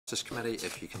Justice Committee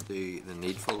if you can do the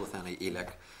needful with any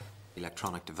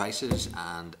electronic devices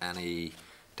and any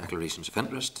declarations of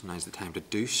interest. Now's the time to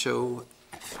do so.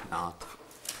 If not,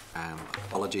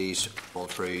 apologies. Paul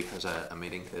True has a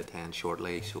meeting to attend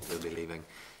shortly, so we'll be leaving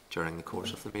during the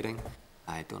course of the meeting.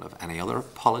 I don't have any other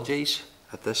apologies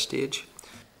at this stage.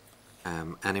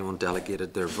 Anyone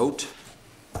delegated their vote?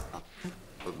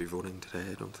 Will be voting today,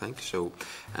 I don't think. So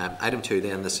item 2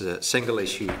 then, this is a single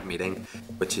issue meeting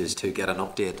which is to get an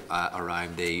update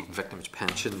around the Victims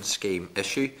Pension Scheme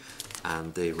issue,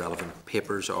 and the relevant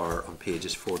papers are on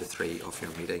pages 4 to 3 of your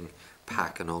meeting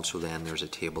pack, and also then there's a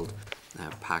tabled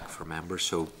pack for members.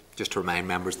 So just to remind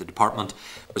members, the department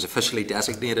was officially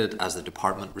designated as the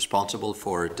department responsible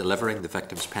for delivering the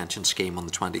Victims Pension Scheme on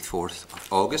the 24th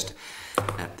of August.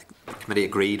 The committee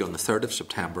agreed on the 3rd of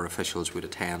September officials would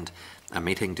attend a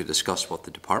meeting to discuss what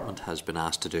the department has been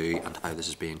asked to do and how this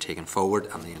is being taken forward,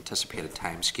 and the anticipated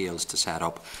timescales to set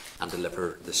up and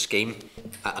deliver the scheme.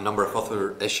 A number of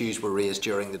other issues were raised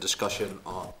during the discussion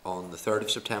on the 3rd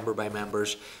of September by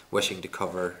members wishing to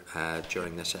cover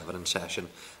during this evidence session,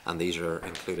 and these are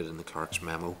included in the clerk's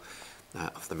memo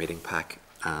of the meeting pack.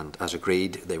 And as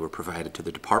agreed, they were provided to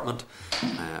the Department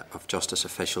of Justice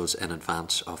officials in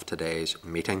advance of today's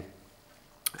meeting.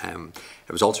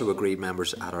 It was also agreed,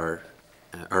 members, at our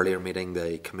earlier meeting,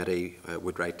 the committee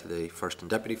would write to the First and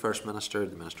Deputy First Minister,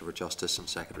 the Minister for Justice and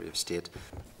Secretary of State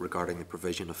regarding the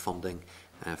provision of funding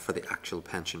for the actual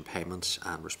pension payments,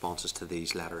 and responses to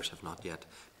these letters have not yet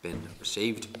been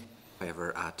received.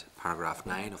 However, at paragraph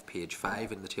 9 of page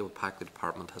 5 in the table pack, the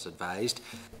Department has advised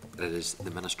that it is the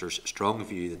Minister's strong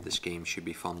view that the scheme should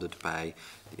be funded by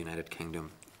the United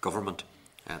Kingdom Government.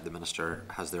 The Minister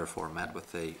has therefore met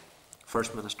with the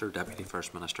First Minister, Deputy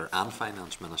First Minister and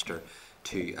Finance Minister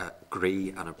to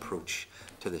agree an approach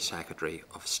to the Secretary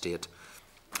of State.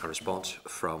 A response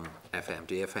from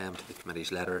FMDFM to the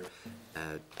committee's letter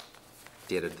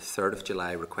dated the 3rd of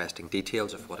July requesting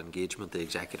details of what engagement the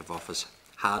Executive Office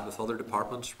had with other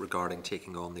departments regarding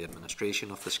taking on the administration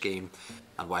of the scheme,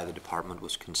 and why the department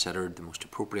was considered the most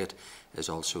appropriate is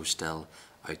also still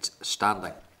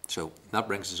outstanding. So that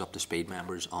brings us up to speed,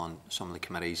 members, on some of the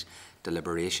committee's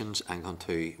deliberations. I'm going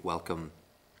to welcome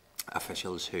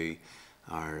officials who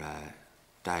are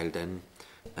dialed in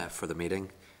for the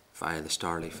meeting via the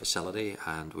Starley facility,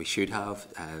 and we should have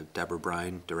Deborah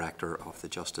Brown, Director of the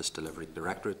Justice Delivery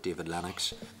Directorate, David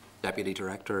Lennox, Deputy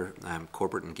Director,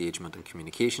 Corporate Engagement and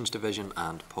Communications Division,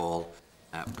 and Paul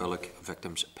Bullock,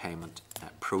 Victims Payment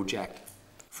Project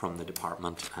from the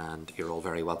department. And you're all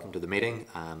very welcome to the meeting.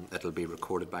 It'll be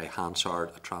recorded by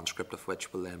Hansard, a transcript of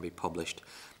which will then be published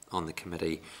on the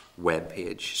committee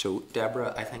webpage. So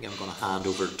Deborah, I think I'm going to hand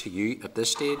over to you at this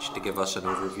stage to give us an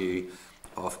overview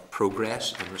of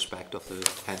progress in respect of the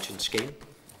pension scheme.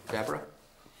 Deborah?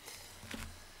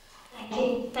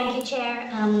 Thank you, Chair.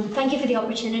 Thank you for the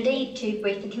opportunity to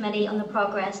brief the committee on the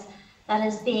progress that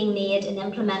is being made in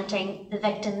implementing the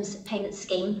Victims Payment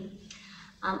Scheme.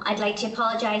 I'd like to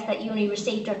apologise that you only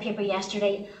received our paper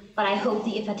yesterday, but I hope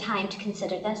that you've had time to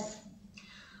consider this.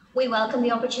 We welcome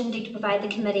the opportunity to provide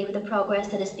the committee with the progress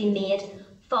that has been made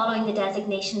following the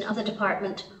designation of the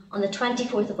Department on the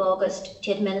 24th of August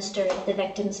to administer the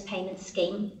Victims Payment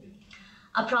Scheme.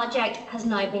 A project has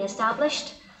now been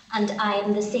established, and I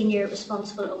am the senior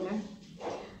responsible owner.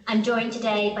 I'm joined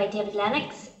today by David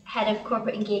Lennox, Head of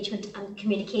Corporate Engagement and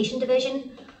Communication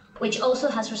Division, which also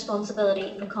has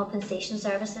responsibility for compensation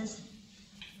services.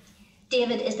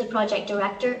 David is the Project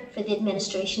Director for the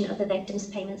administration of the Victims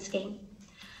Payment Scheme.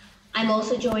 I'm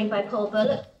also joined by Paul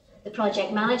Bullock, the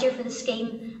Project Manager for the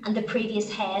scheme and the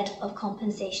previous Head of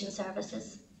Compensation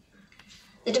Services.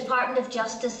 The Department of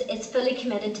Justice is fully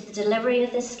committed to the delivery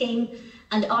of this scheme,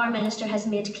 and our Minister has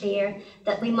made clear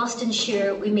that we must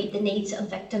ensure we meet the needs of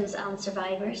victims and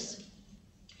survivors.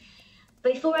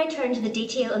 Before I turn to the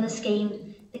detail on the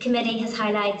scheme, the committee has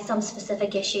highlighted some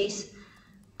specific issues,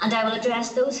 and I will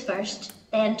address those first,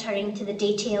 then turning to the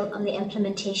detail on the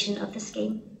implementation of the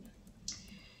scheme.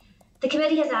 The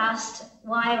committee has asked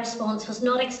why a response was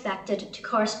not expected to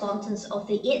correspondence of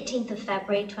the 18th of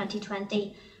February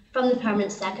 2020 from the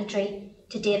Permanent Secretary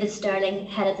to David Sterling,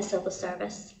 Head of the Civil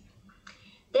Service.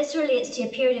 This relates to a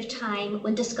period of time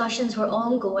when discussions were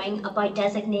ongoing about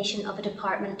designation of a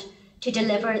department to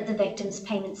deliver the Victims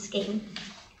Payment Scheme.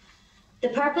 The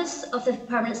purpose of the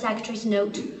Permanent Secretary's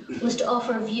note was to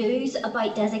offer views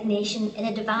about designation in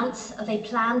advance of a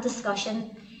planned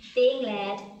discussion being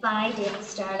led by David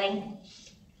Sterling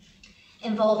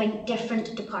involving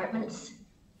different departments.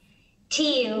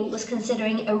 TEO was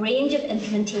considering a range of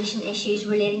implementation issues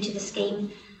relating to the scheme,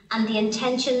 and the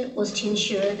intention was to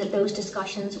ensure that those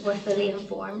discussions were fully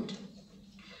informed.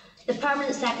 The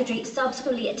Permanent Secretary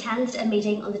subsequently attended a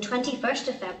meeting on the 21st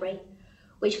of February,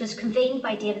 which was convened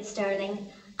by David Stirling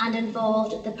and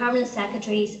involved the Permanent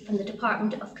Secretaries from the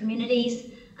Department of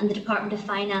Communities and the Department of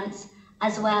Finance,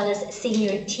 as well as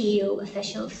senior TEO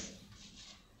officials.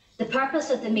 The purpose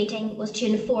of the meeting was to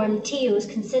inform TEO's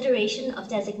consideration of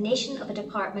designation of a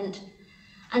department,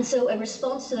 and so a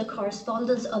response to the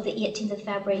correspondence of the 18th of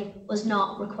February was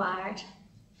not required.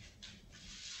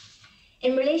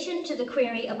 In relation to the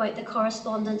query about the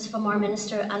correspondence from our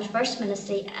Minister and First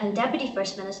Minister and Deputy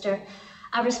First Minister,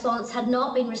 a response had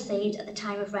not been received at the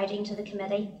time of writing to the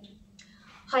committee.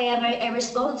 However, a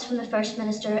response from the First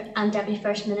Minister and Deputy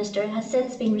First Minister has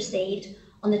since been received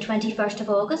on the 21st of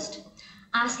August,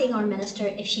 asking our Minister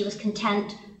if she was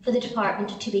content for the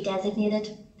department to be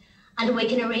designated, and we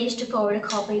can arrange to forward a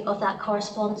copy of that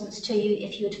correspondence to you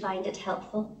if you would find it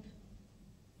helpful.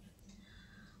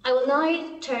 I will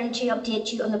now turn to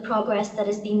update you on the progress that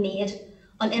has been made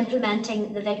on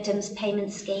implementing the Victims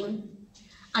Payment Scheme,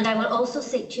 and I will also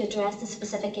seek to address the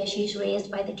specific issues raised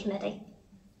by the committee.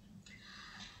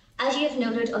 As you have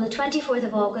noted, on the 24th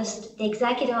of August, the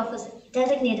Executive Office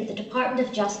designated the Department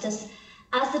of Justice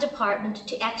as the department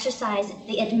to exercise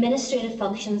the administrative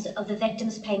functions of the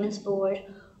Victims Payments Board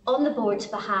on the Board's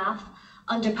behalf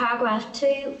under paragraph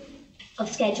 2 of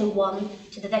Schedule 1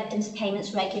 to the Victims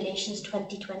Payments Regulations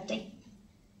 2020.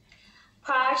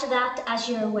 Prior to that, as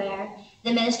you're aware,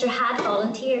 the Minister had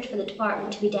volunteered for the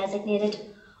department to be designated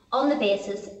on the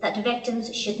basis that the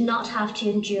victims should not have to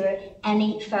endure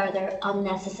any further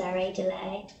unnecessary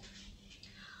delay.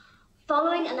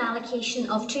 Following an allocation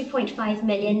of 2.5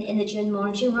 million in the June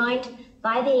monitoring round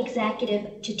by the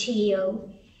Executive to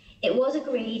TEO, it was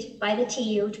agreed by the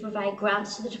TEO to provide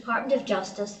grants to the Department of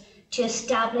Justice to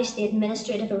establish the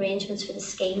administrative arrangements for the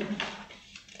scheme.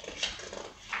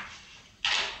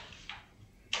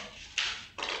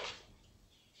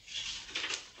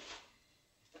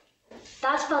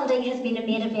 That funding has been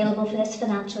made available for this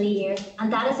financial year,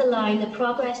 and that is allowing the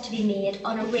progress to be made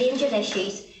on a range of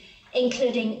issues,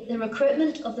 including the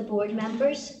recruitment of the board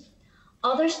members,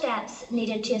 other steps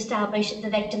needed to establish the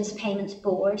Victims Payments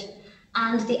Board,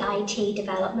 and the IT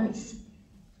developments.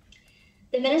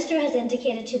 The Minister has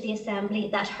indicated to the Assembly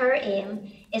that her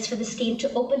aim is for the scheme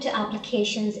to open to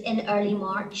applications in early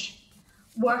March.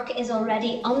 Work is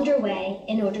already underway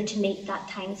in order to meet that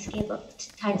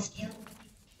timescale.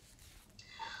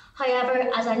 However,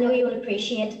 as I know you will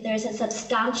appreciate, there is a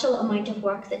substantial amount of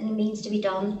work that needs to be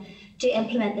done to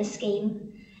implement this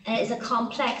scheme, and it is a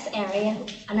complex area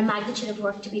and a magnitude of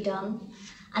work to be done.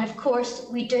 And of course,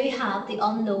 we do have the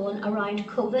unknown around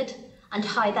COVID and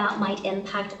how that might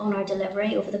impact on our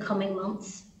delivery over the coming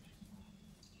months.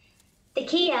 The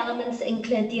key elements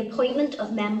include the appointment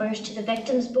of members to the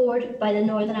Victims Board by the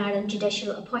Northern Ireland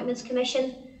Judicial Appointments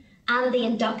Commission and the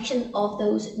induction of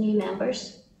those new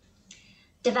members,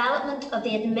 development of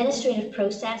the administrative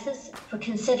processes for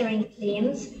considering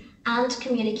claims and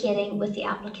communicating with the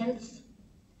applicants,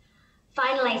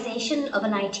 finalisation of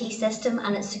an IT system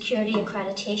and its security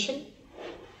accreditation,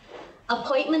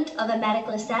 appointment of a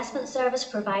medical assessment service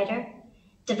provider,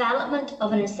 development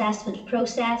of an assessment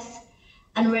process,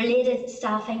 and related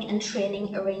staffing and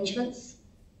training arrangements.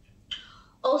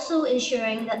 Also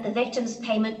ensuring that the Victims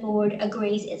Payment Board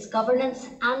agrees its governance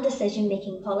and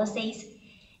decision-making policies,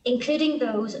 including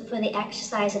those for the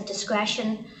exercise of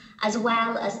discretion, as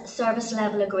well as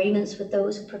service-level agreements with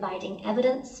those providing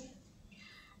evidence,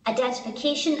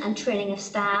 identification and training of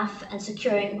staff and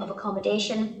securing of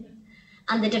accommodation,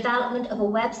 and the development of a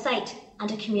website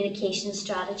and a communication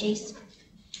strategies.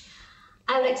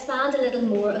 I will expand a little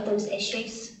more of those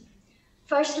issues.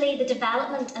 Firstly, the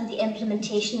development and the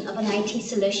implementation of an IT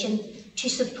solution to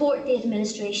support the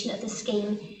administration of the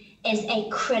scheme is a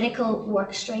critical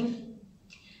work stream.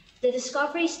 The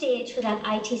discovery stage for that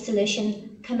IT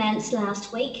solution commenced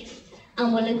last week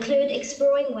and will include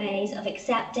exploring ways of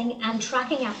accepting and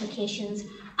tracking applications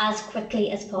as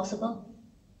quickly as possible.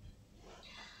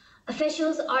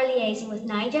 Officials are liaising with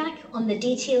NIJAC on the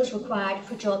details required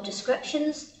for job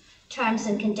descriptions, terms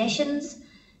and conditions,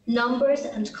 numbers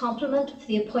and complement for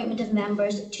the appointment of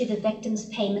members to the Victims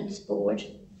Payments Board.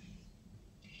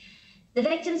 The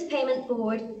Victims Payment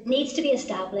Board needs to be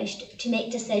established to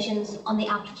make decisions on the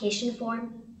application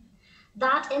form.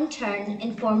 That in turn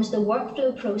informs the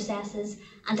workflow processes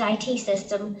and IT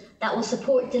system that will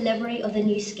support delivery of the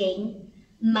new scheme,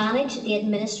 manage the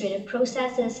administrative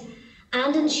processes,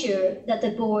 and ensure that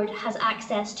the board has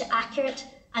access to accurate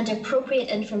and appropriate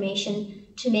information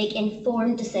to make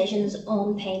informed decisions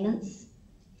on payments.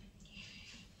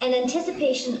 In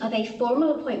anticipation of a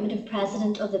formal appointment of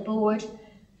President of the Board,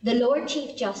 the Lord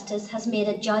Chief Justice has made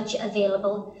a judge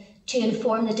available to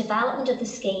inform the development of the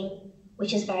scheme,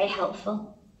 which is very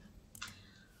helpful.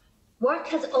 Work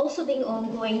has also been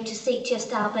ongoing to seek to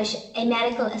establish a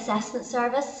medical assessment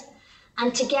service,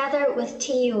 and together with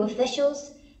TEO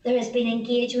officials, there has been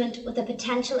engagement with a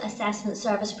potential assessment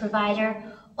service provider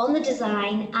on the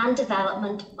design and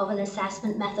development of an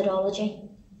assessment methodology.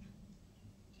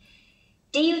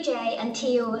 DOJ and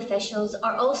TEO officials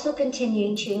are also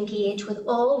continuing to engage with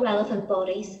all relevant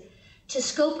bodies to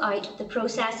scope out the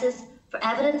processes for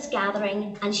evidence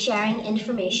gathering and sharing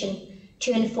information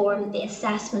to inform the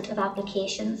assessment of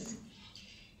applications.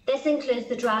 This includes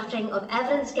the drafting of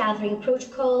evidence gathering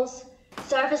protocols,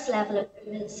 service level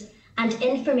agreements, and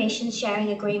information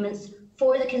sharing agreements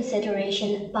for the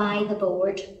consideration by the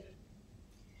board.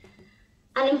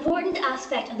 An important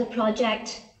aspect of the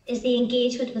project is the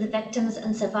engagement with victims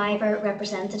and survivor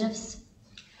representatives.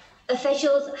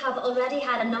 Officials have already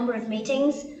had a number of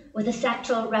meetings with the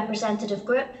sectoral representative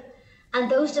group, and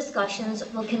those discussions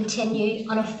will continue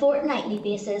on a fortnightly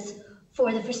basis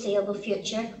for the foreseeable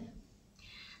future.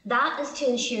 That is to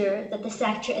ensure that the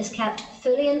sector is kept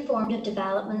fully informed of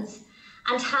developments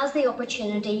and has the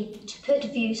opportunity to put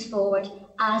views forward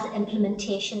as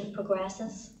implementation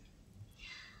progresses.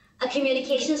 A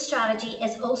communication strategy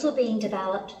is also being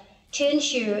developed to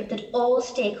ensure that all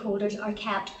stakeholders are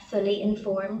kept fully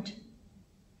informed.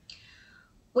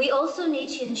 We also need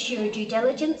to ensure due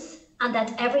diligence and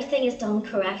that everything is done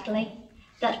correctly,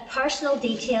 that personal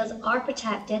details are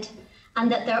protected,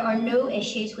 and that there are no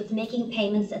issues with making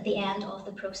payments at the end of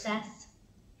the process.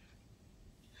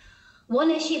 One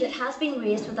issue that has been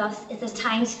raised with us is the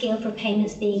timescale for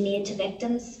payments being made to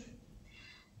victims.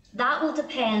 That will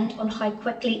depend on how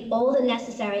quickly all the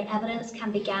necessary evidence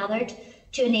can be gathered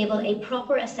to enable a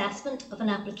proper assessment of an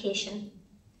application.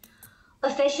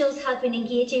 Officials have been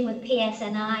engaging with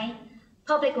PSNI,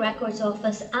 Public Records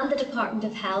Office and the Department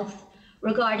of Health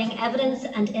regarding evidence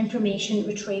and information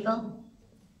retrieval.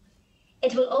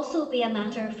 It will also be a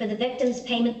matter for the Victims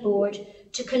Payment Board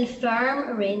to confirm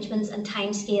arrangements and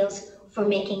timescales for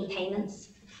making payments.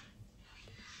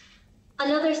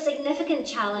 Another significant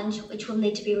challenge which will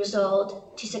need to be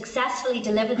resolved to successfully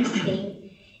deliver the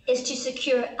scheme is to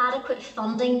secure adequate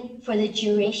funding for the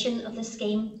duration of the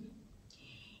scheme.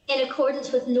 In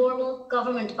accordance with normal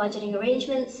government budgeting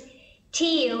arrangements,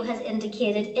 TEO has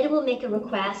indicated it will make a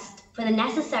request for the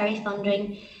necessary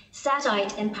funding set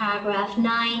out in paragraph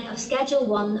 9 of Schedule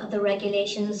 1 of the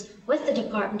regulations with the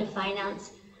Department of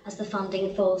Finance as the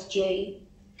funding falls due.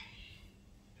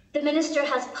 The Minister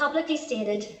has publicly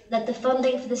stated that the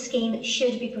funding for the scheme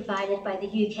should be provided by the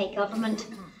UK Government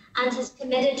and has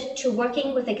committed to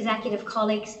working with executive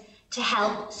colleagues to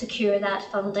help secure that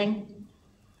funding.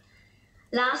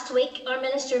 Last week, our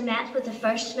Minister met with the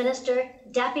First Minister,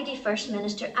 Deputy First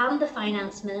Minister and the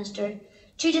Finance Minister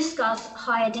to discuss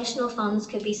how additional funds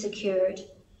could be secured.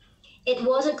 It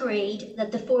was agreed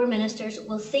that the four ministers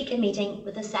will seek a meeting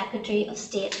with the Secretary of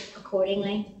State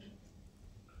accordingly.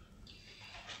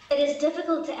 It is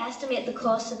difficult to estimate the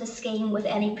cost of the scheme with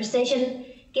any precision,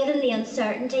 given the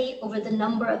uncertainty over the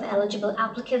number of eligible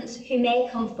applicants who may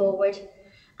come forward,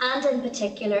 and in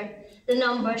particular, the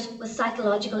numbers with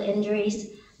psychological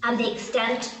injuries and the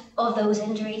extent of those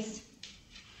injuries.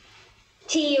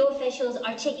 TEO officials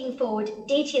are taking forward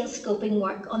detailed scoping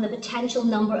work on the potential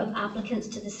number of applicants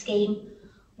to the scheme,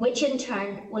 which in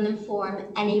turn will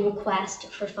inform any request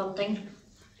for funding.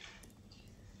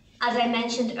 As I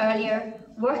mentioned earlier,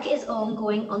 work is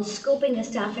ongoing on scoping the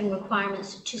staffing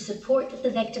requirements to support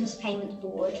the Victims Payment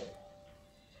Board.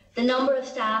 The number of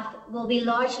staff will be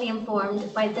largely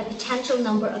informed by the potential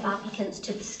number of applicants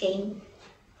to the scheme.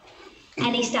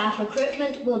 Any staff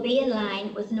recruitment will be in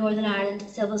line with Northern Ireland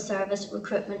Civil Service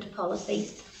recruitment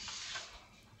policies.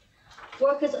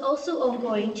 Work is also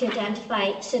ongoing to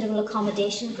identify suitable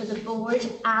accommodation for the board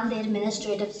and the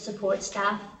administrative support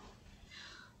staff.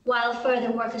 While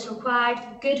further work is required,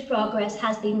 good progress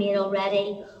has been made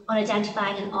already on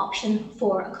identifying an option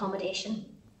for accommodation.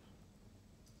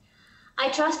 I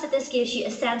trust that this gives you a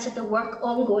sense of the work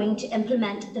ongoing to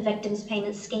implement the Victims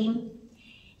Payment Scheme.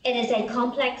 It is a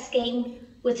complex scheme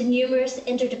with numerous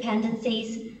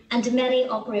interdependencies and many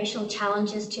operational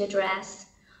challenges to address,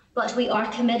 but we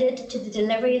are committed to the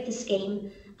delivery of the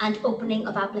scheme and opening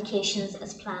of applications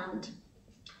as planned.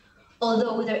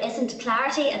 Although there isn't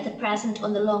clarity at the present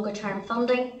on the longer-term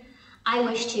funding, I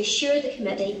wish to assure the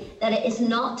committee that it is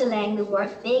not delaying the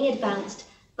work being advanced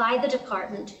by the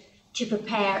department to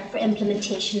prepare for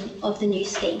implementation of the new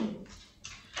scheme.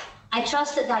 I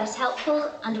trust that that is helpful,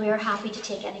 and we are happy to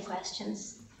take any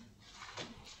questions.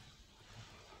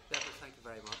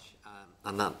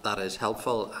 and that is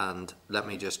helpful. And let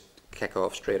me just kick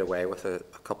off straight away with a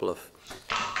couple of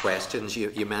questions.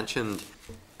 You mentioned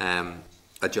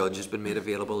a judge has been made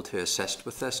available to assist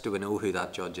with this. Do we know who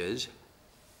that judge is?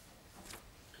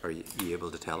 Are you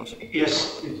able to tell us?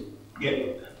 Yes,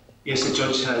 yes, the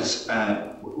judge has.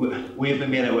 We've been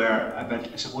made aware,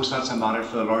 but I suppose that's a matter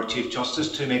for the Lord Chief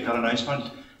Justice to make that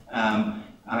announcement, and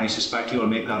I suspect he will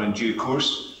make that in due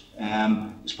course.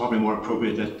 It's probably more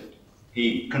appropriate that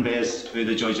he conveys who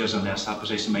the judge is unless that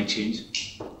position might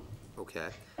change. Okay,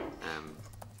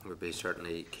 we'd be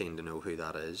certainly keen to know who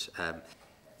that is.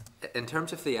 In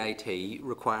terms of the IT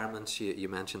requirements, you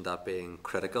mentioned that being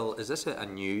critical. Is this a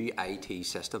new IT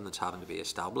system that's having to be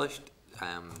established,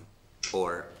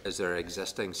 or is there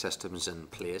existing systems in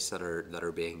place that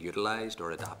are being utilised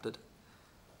or adapted?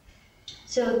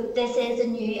 So this is a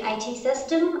new IT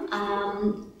system.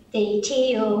 The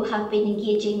TAO have been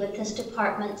engaging with this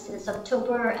department since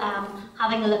October,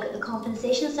 having a look at the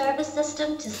compensation service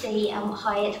system to see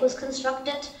how it was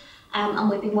constructed, and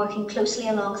we've been working closely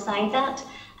alongside that.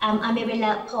 I maybe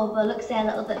let Paul Bullock say a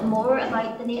little bit more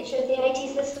about the nature of the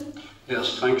IT system.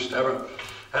 Yes, thanks, Deborah.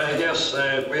 Yes,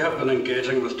 we have been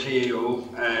engaging with TAO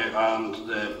and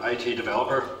the IT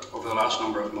developer over the last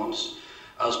number of months.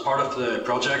 As part of the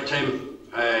project team,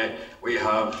 we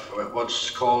have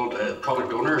what's called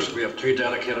product owners. We have 2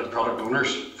 dedicated product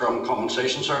owners from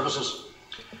compensation services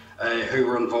who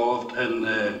were involved in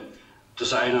the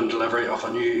design and delivery of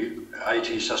a new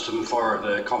IT system for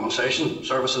the compensation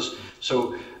services.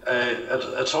 So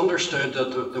it's understood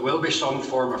that there will be some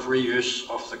form of reuse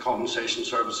of the compensation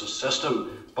services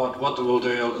system, but what they will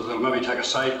do, they'll maybe take a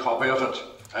side copy of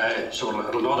it, so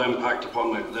it'll not impact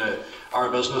upon our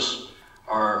business,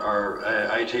 our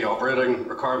IT operating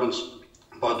requirements,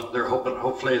 but they're hoping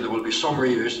hopefully there will be some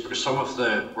reuse because some of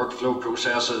the workflow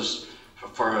processes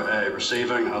for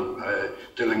receiving and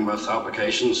dealing with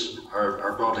applications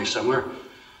are broadly similar.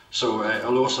 So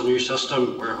although it's a new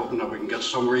system, we're hoping that we can get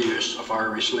some reuse of our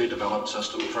recently developed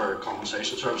system for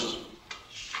compensation services.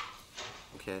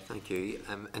 Okay, thank you.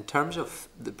 In terms of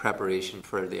the preparation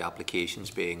for the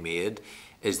applications being made,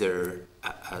 is there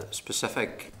a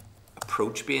specific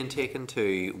approach being taken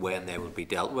to when they will be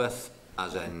dealt with,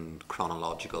 as in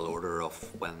chronological order of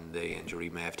when the injury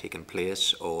may have taken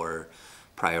place, or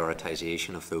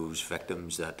prioritisation of those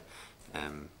victims that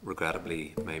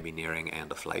regrettably may be nearing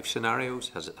end-of-life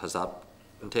scenarios? Has that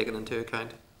been taken into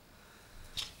account?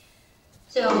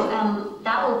 So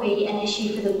that will be an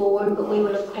issue for the board, but we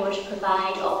will of course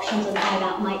provide options on how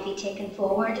that might be taken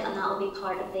forward, and that will be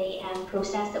part of the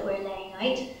process that we're laying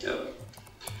out. Yeah.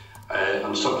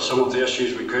 And some of the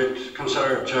issues we could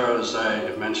consider, Chair, as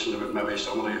I mentioned about maybe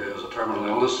somebody who has a terminal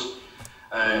illness,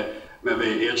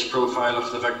 maybe age profile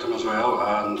of the victim as well,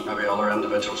 and maybe other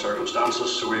individual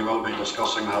circumstances. So we will be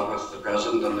discussing that with the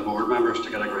President and the board members to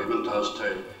get agreement as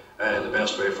to the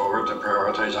best way forward to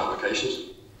prioritise applications.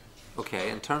 Okay,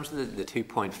 in terms of the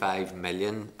 2.5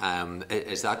 million,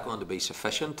 is that going to be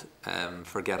sufficient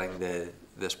for getting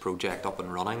this project up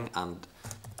and running? And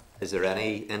is there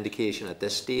any indication at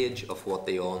this stage of what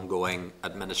the ongoing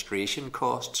administration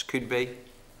costs could be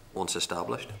once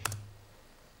established?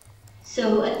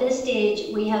 So at this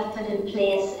stage we have put in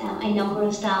place a number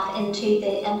of staff into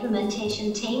the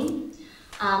implementation team,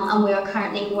 and we are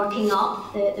currently working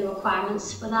up the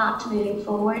requirements for that moving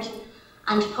forward.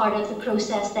 And part of the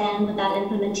process then with that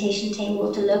implementation team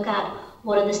will to look at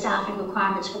what are the staffing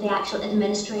requirements for the actual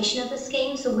administration of the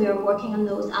scheme. So we are working on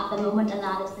those at the moment, and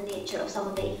that is the nature of some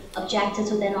of the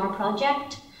objectives within our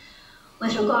project.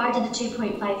 With regard to the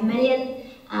 2.5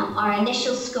 million, our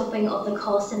initial scoping of the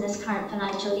costs in this current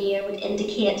financial year would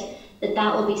indicate that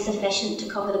that will be sufficient to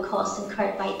cover the costs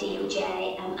incurred by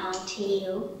DOJ and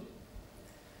TAO.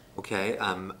 Okay,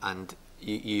 and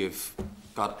you've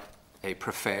got a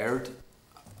preferred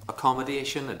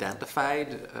accommodation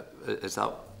identified, is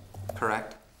that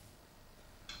correct?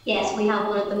 Yes, we have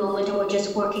one at the moment, and we're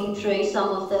just working through some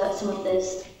of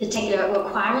the particular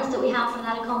requirements that we have for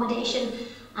that accommodation,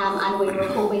 and we were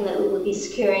hoping that we would be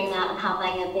securing that and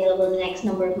having it available in the next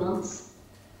number of months.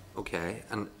 Okay,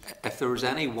 and if there was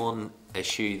any one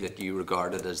issue that you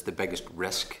regarded as the biggest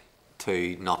risk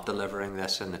to not delivering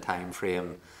this in the time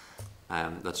frame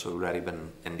that's already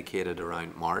been indicated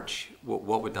around March,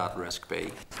 what would that risk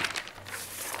be?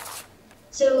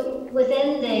 So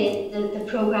within the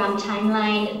programme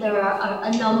timeline, there are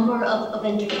a number of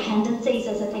interdependencies,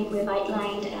 as I think we've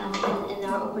outlined in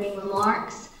our opening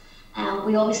remarks.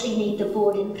 We obviously need the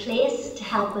board in place to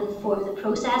help inform the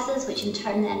processes, which in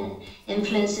turn then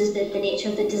influences the nature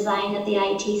of the design of the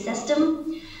IT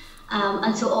system.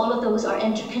 And so all of those are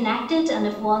interconnected, and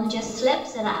if one just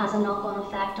slips, then it has a knock-on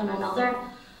effect on another.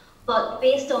 But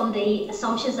based on the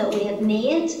assumptions that we have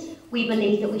made, we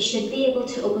believe that we should be able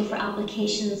to open for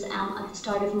applications at the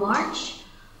start of March.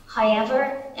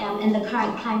 However, in the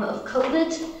current climate of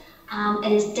COVID,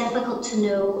 it is difficult to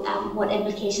know what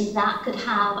implications that could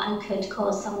have and could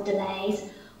cause some delays.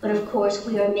 But of course,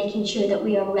 we are making sure that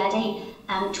we are ready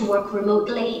to work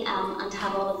remotely and to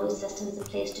have all of those systems in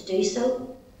place to do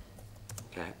so.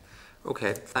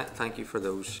 Okay. Thank you for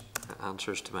those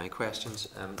answers to my questions.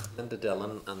 Linda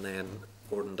Dillon and then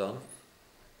Gordon Dunn.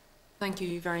 Thank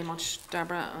you very much,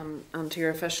 Deborah, and to your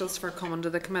officials for coming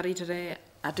to the committee today.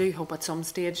 I do hope at some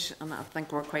stage, and I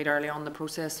think we're quite early on in the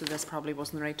process, so this probably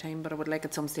wasn't the right time, but I would like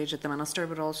at some stage that the Minister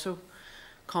would also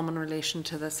come in relation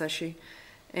to this issue.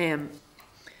 I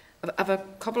have a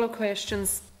couple of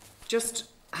questions. Just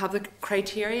have the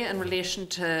criteria in relation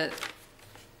to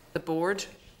the board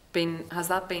has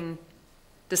that been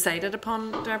decided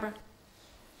upon, Deborah?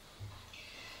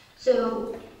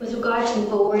 So, with regard to the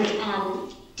board,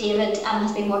 David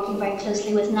has been working very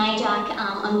closely with NIJAC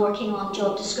and working on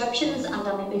job descriptions, and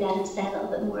I'll maybe let him say a little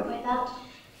bit more about that.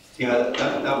 Yeah,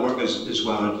 that work is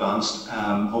well advanced.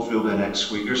 Hopefully over the next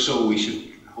week or so we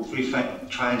should hopefully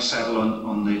try and settle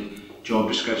on the job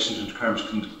descriptions and terms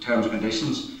and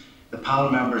conditions. The panel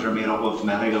members are made up of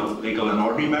medical, legal and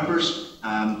ordinary members.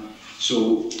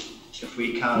 So if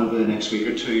we can over the next week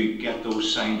or two get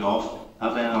those signed off,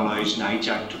 that then allows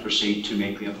NIJAC to proceed to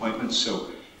make the appointments. So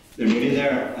they're nearly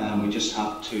there. We just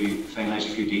have to finalise a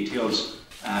few details.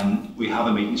 We have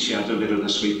a meeting scheduled later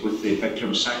this week with the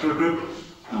Victim Sector Group,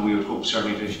 and we would hope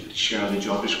certainly to share the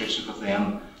job descriptions with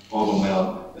them all going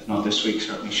well. If not this week,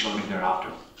 certainly shortly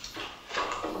thereafter.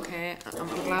 Okay, I'm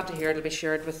glad to hear it'll be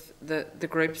shared with the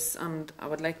groups, and I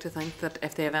would like to think that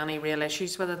if they have any real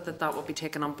issues with it, that will be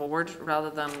taken on board rather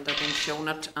than they're being shown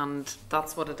it and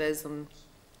that's what it is and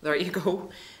there you go.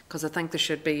 Because I think there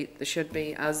should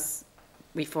be, as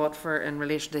we fought for in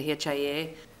relation to HIA,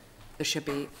 there should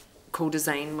be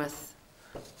co-design with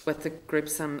the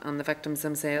groups and the victims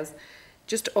themselves.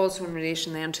 Just also in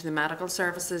relation then to the medical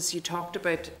services, you talked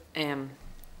about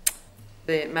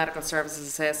the medical services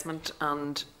assessment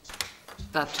and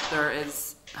that there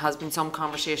has been some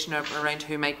conversation around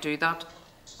who might do that.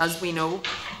 As we know,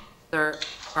 there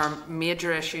are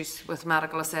major issues with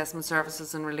medical assessment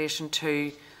services in relation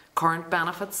to current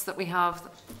benefits that we have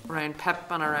around PIP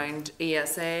and around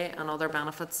ESA and other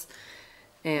benefits.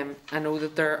 I know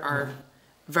that there are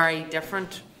very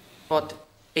different but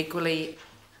equally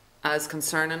as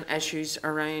concerning issues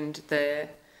around the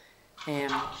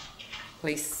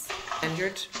police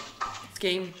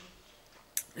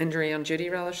injury on duty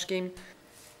rather scheme.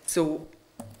 So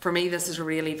for me this is a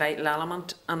really vital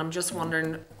element, and I'm just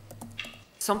wondering,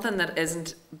 something that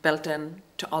isn't built in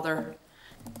to other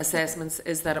assessments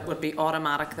is that it would be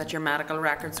automatic that your medical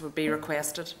records would be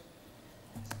requested,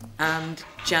 and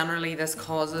generally this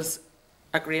causes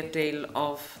a great deal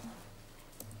of,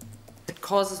 it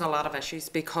causes a lot of issues,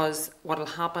 because what will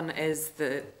happen is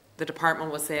the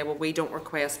department will say, well, we don't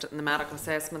request it, and the medical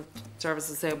assessment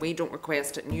services say we don't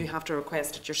request it and you have to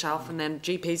request it yourself, and then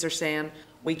GPs are saying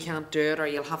we can't do it or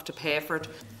you'll have to pay for it.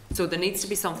 So there needs to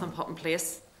be something put in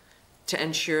place to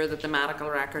ensure that the medical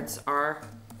records are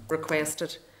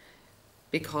requested,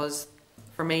 because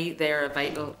for me they're a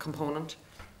vital component.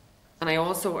 And I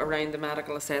also, around the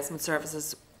medical assessment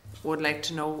services, would like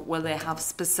to know, will they have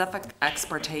specific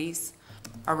expertise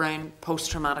around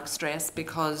post-traumatic stress,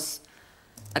 because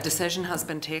a decision has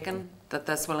been taken that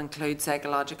this will include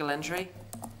psychological injury,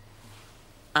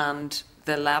 and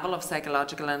the level of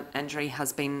psychological injury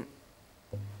has been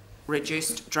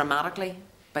reduced dramatically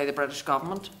by the British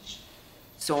government.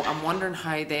 So I'm wondering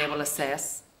how they will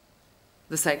assess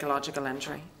the psychological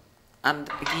injury. And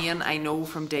again, I know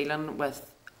from dealing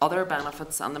with other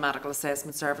benefits and the medical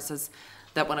assessment services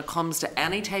that when it comes to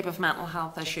any type of mental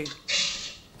health issue,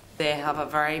 they have a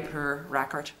very poor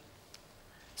record.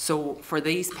 So for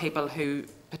these people who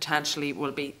potentially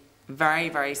will be very,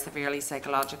 very severely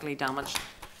psychologically damaged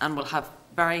and will have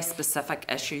very specific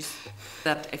issues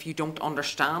that if you don't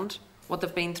understand what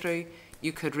they've been through,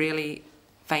 you could really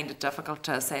find it difficult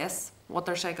to assess what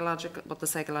the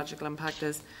psychological impact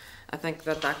is. I think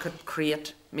that could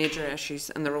create major issues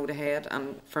in the road ahead,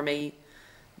 and for me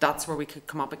that's where we could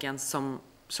come up against some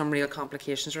real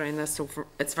complications around this. So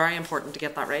it's very important to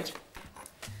get that right.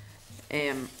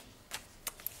 And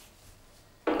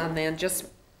then just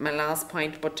my last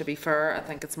point, but to be fair, I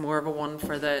think it's more of a one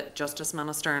for the Justice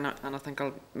Minister, and I think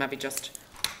I'll maybe just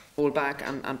hold back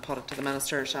and put it to the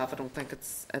Minister herself. I don't think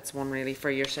it's one really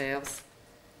for yourselves.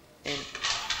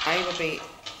 I would be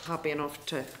happy enough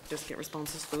to just get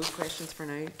responses to those questions for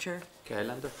now, Chair. Okay,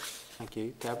 Linda. Thank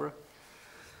you. Deborah?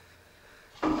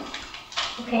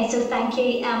 Okay, so thank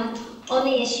you. On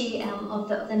the issue of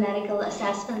the medical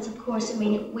assessments, of course, I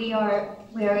mean, we are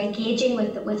engaging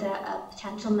with a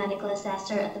potential medical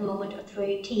assessor at the moment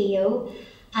through TEO.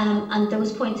 And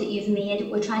those points that you've made,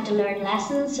 we're trying to learn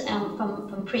lessons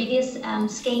from previous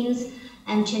schemes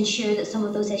and to ensure that some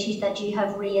of those issues that you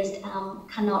have raised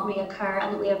cannot reoccur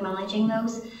and that we are managing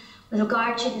those. With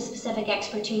regard to the specific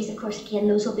expertise, of course, again,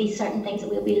 those will be certain things that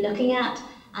we'll be looking at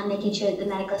and making sure that the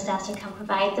medical assessor can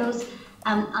provide those.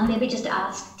 And maybe just to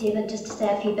ask David just to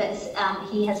say a few bits.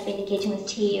 He has been engaging with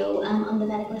TEO on the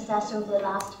medical assessor over the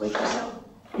last week or so.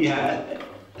 Yeah,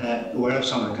 aware of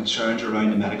some of the concerns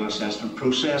around the medical assessment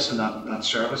process and that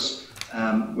service.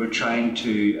 We're trying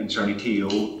to, and certainly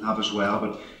TEO have as well,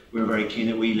 but we're very keen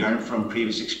that we learn from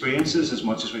previous experiences as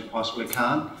much as we possibly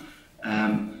can.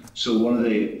 So one of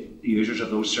the users of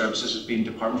those services has been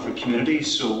Department for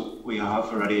Communities, so we have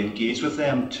already engaged with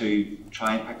them to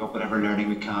try and pick up whatever learning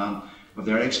we can of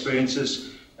their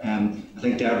experiences. I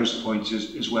think Deborah's point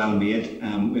is well made.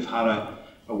 We've had a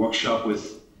workshop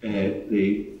with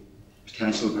the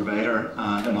potential provider,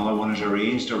 and another one is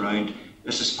arranged around,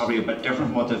 this is probably a bit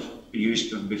different from what they've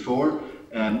used before,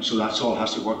 so that's all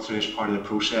has to work through as part of the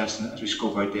process and as we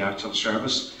scope out the actual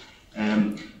service.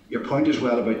 Your point as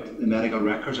well about the medical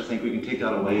records, I think we can take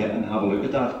that away and have a look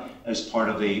at that as part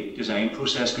of the design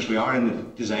process, because we are in the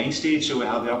design stage, so we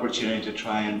have the opportunity to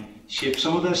try and shape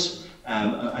some of this.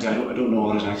 I don't know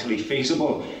what is actually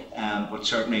feasible, but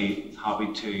certainly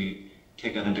happy to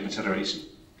take that into consideration.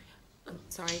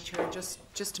 Sorry, Chair,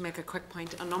 just to make a quick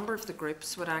point, a number of the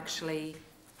groups would actually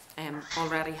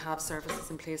already have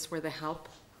services in place where they help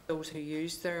those who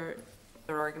use their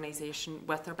organisation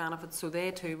with their benefits, so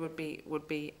they too would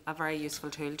be a very useful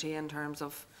tool to you in terms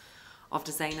of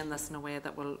designing this in a way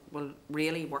that will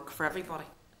really work for everybody.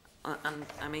 And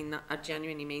I mean, I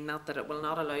genuinely mean that it will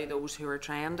not allow those who are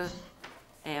trying to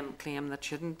claim that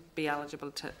shouldn't be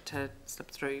eligible to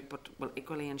slip through, but will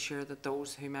equally ensure that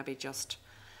those who maybe just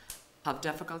have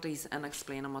difficulties in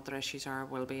explaining what their issues are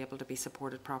will be able to be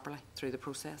supported properly through the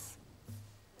process.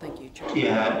 Thank you, Chair.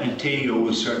 Yeah, and TEO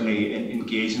is certainly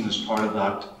engaging as part of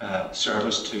that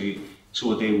service too,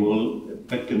 so they will,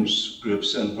 victims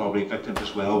groups and probably victims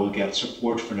as well will get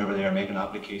support whenever they are making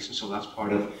applications, so that's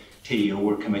part of TEO.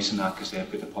 We're commissioning that because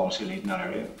they've got the policy lead in that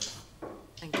area.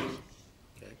 Thank you.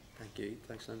 Okay, thank you.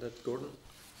 Thanks, Linda. Gordon?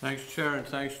 Thanks, Chair, and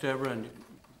thanks, Deborah, and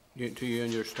to you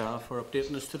and your staff for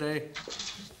updating us today.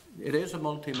 It is a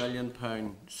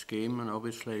multi-million-pound scheme, and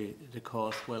obviously the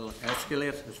cost will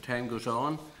escalate as time goes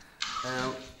on.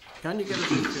 Can you give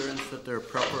us assurance that there are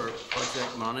proper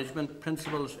project management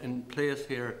principles in place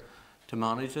here to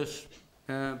manage this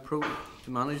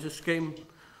scheme?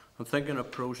 I'm thinking of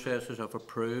processes of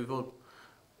approval,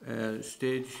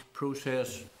 stage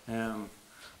process,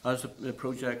 as the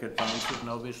project advances, and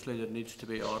obviously there needs to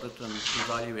be audit and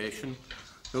evaluation.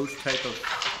 Those type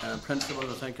of principles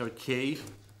I think are key,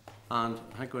 and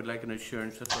I think we'd like an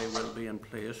assurance that they will be in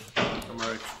place from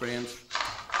our experience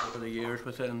over the years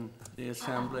within the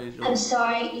Assembly. I'm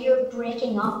sorry, you're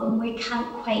breaking up and we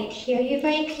can't quite hear you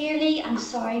very clearly. I'm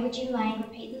sorry, would you mind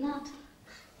repeating that?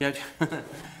 Yeah,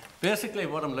 basically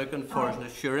what I'm looking for is an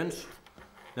assurance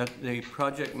that the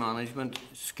project management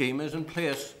scheme is in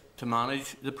place to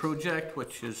manage the project,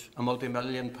 which is a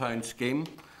multi-million-pound scheme,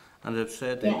 and I've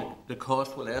said the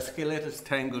cost will escalate as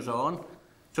time goes on.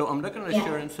 So I'm looking at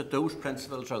assurance that those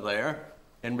principles are there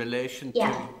in relation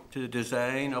to the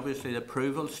design, obviously the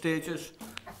approval stages,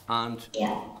 and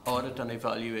audit and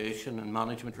evaluation and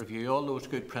management review. All those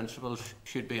good principles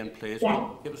should be in place.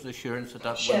 Give us an assurance that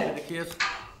that will be the case.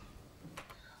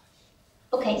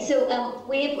 Okay, so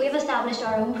we've established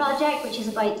our own project, which is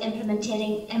about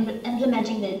implementing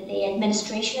the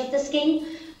administration of the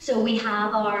scheme. So we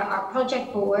have our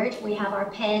project board, we have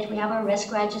our PID, we have our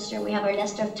risk register, we have our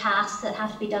list of tasks that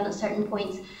have to be done at certain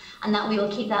points, and that we will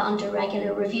keep that under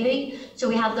regular review. So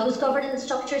we have those governance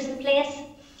structures in place.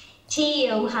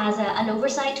 TEO has an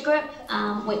oversight group,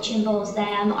 which involves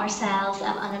them, ourselves,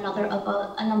 and a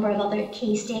number of other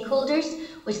key stakeholders,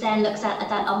 which then looks at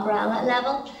that umbrella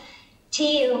level.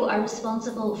 TEO are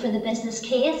responsible for the business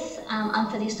case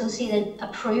and for the associated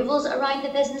approvals around the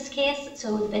business case.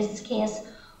 So the business case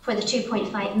for the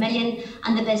 2.5 million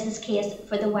and the business case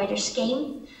for the wider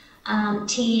scheme.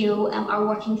 TEO are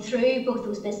working through both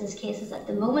those business cases at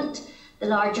the moment, the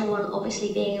larger one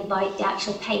obviously being about the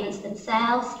actual payments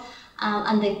themselves.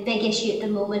 And the big issue at the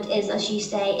moment is, as you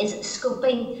say, is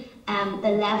scoping the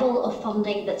level of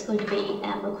funding that's going to be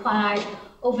required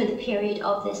over the period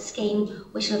of this scheme,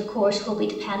 which of course will be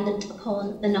dependent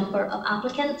upon the number of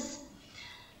applicants.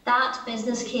 That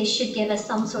business case should give us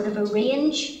some sort of a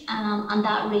range, and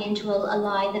that range will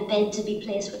allow the bid to be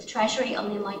placed with Treasury on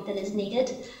the amount that is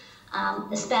needed.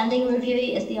 The spending review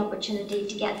is the opportunity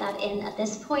to get that in at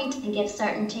this point and give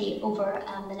certainty over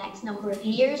the next number of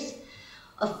years.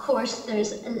 Of course,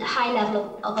 there's a high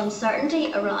level of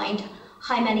uncertainty around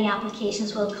how many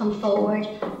applications will come forward,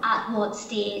 at what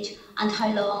stage, and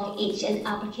how long each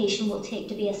application will take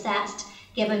to be assessed,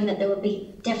 given that there will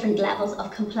be different levels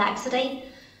of complexity.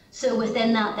 So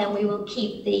within that, then we will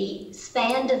keep the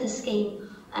spend of the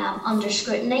scheme under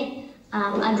scrutiny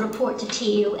and report to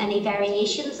TEO any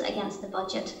variations against the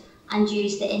budget, and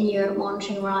use the in-year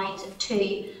monitoring round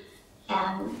to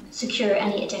secure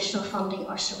any additional funding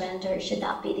or surrender should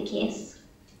that be the case.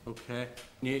 Okay.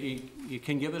 You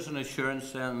can give us an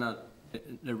assurance then that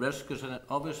the risk is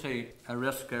obviously a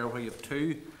risk there where you have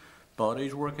two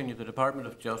bodies working, you have the Department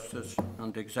of Justice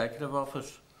and the Executive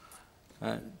Office.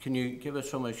 Can you give us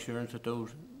some assurance that those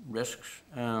risks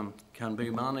can be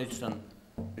managed and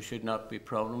there should not be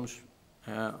problems?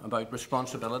 About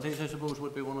responsibilities, I suppose,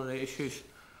 would be one of the issues.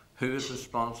 Who is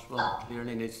responsible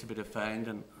clearly needs to be defined,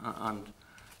 and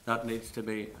that needs to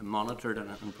be monitored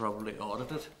and probably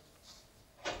audited.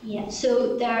 Yeah,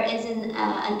 so there is an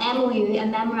MOU, a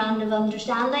Memorandum of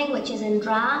Understanding, which is in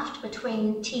draft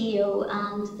between TEO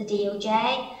and the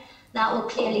DOJ. That will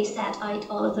clearly set out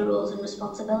all of the roles and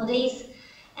responsibilities.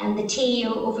 And the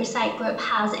TEO Oversight Group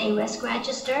has a risk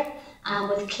register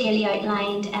with clearly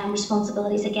outlined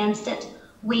responsibilities against it.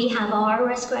 We have our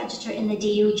risk register in the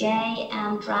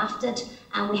DOJ drafted,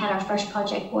 and we had our first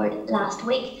project board last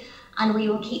week, and we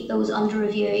will keep those under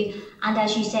review. And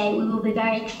as you say, we will be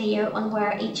very clear on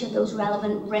where each of those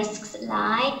relevant risks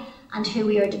lie and who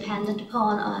we are dependent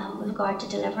upon with regard to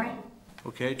delivery.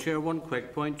 Okay, Chair, one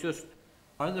quick point. Just,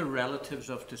 are the relatives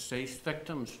of deceased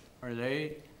victims, are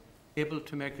they able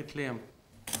to make a claim?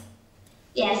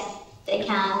 Yes, they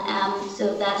can.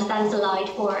 So that is allowed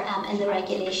for in the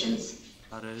regulations.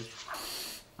 That is.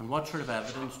 And what sort of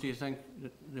evidence do you think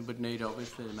that they would need?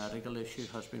 Obviously, the medical issue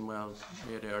has been well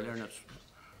made earlier, and it's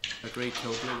agreed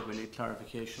totally that we need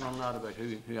clarification on that about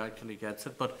who actually gets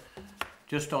it. But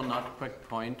just on that quick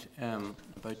point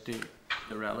about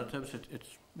the relatives, it's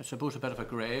I suppose a bit of a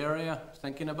grey area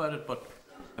thinking about it. But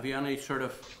have you any sort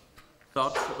of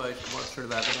thoughts about what sort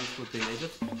of evidence would be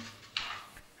needed?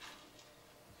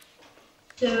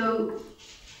 So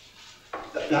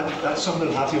that's something that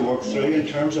will have to work through in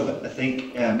terms of, I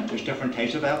think there's different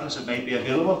types of evidence that might be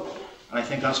available, and I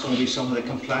think that's going to be some of the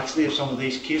complexity of some of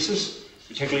these cases,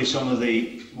 particularly some of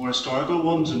the more historical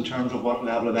ones in terms of what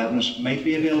level of evidence might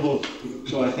be available.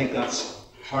 So I think that's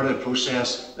part of the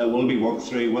process that will be worked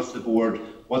through with the board,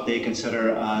 what they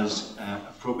consider as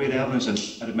appropriate evidence,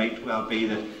 and it might well be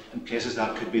that in places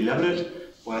that could be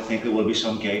limited, but I think there will be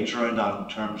some guidance around that in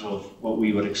terms of what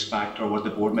we would expect or what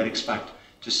the board might expect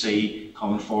to see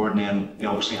coming forward, and then they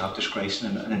obviously have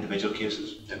discretion in individual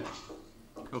cases. Yeah.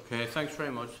 Okay, thanks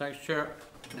very much. Thanks, Chair.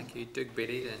 Thank you. Doug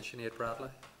Beattie and Sinead Bradley.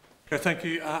 Thank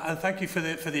you, and thank you for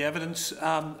the evidence.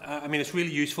 I mean, it's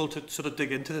really useful to sort of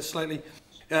dig into this slightly.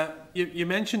 You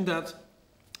mentioned that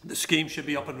the scheme should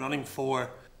be up and running for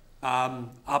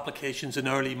applications in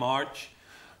early March.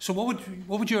 So what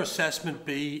would your assessment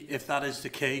be if that is the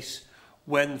case?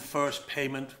 When first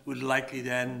payment would likely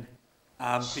then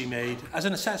be made as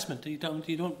an assessment? You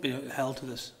don't be held to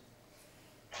this.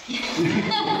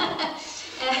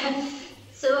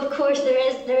 So of course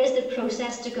there is the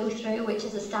process to go through, which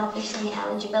is establishing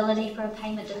eligibility for a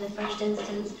payment in the first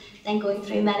instance, then going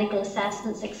through medical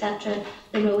assessments, etc.,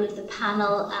 the role of the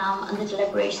panel and the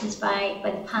deliberations by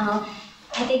the panel.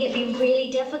 I think it'd be really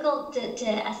difficult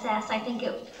to assess. I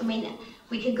mean,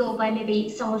 we could go by maybe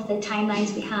some of the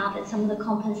timelines we have and some of the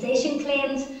compensation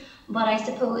claims, but I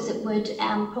suppose it would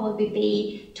probably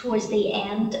be towards the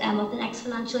end of the next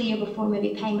financial year before maybe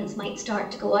payments might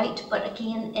start to go out. But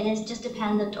again, it is just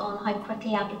dependent on how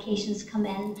quickly applications come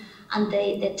in and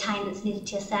the time that's needed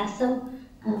to assess them.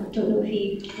 I don't know if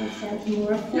you want to say anything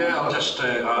more. Yeah, I'll just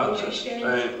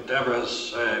add, Deborah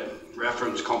has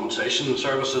referenced compensation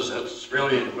services. It's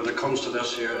really, when it comes to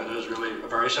this here, it is really a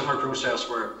very similar process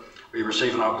where we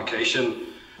receive an application,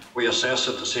 we assess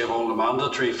it to see if all the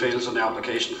mandatory fields in the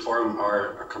application form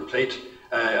are complete.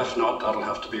 If not, that'll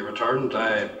have to be returned.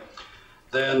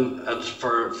 Then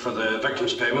for the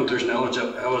victim's payment, there's an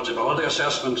eligibility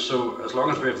assessment. So as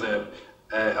long as we have the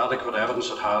adequate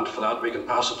evidence at hand for that, we can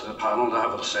pass it to the panel to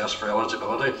have it assessed for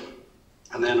eligibility.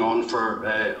 And then on for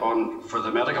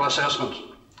the medical assessment.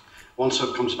 Once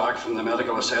it comes back from the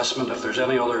medical assessment, if there's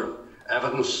any other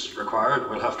evidence required,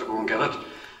 we'll have to go and get it.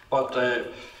 But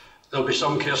there'll be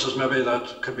some cases maybe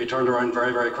that could be turned around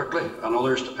very, very quickly, and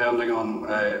others depending on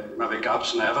maybe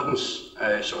gaps in evidence.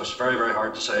 So it's very, very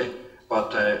hard to say.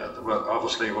 But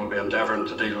obviously we'll be endeavouring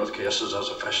to deal with cases as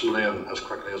efficiently and as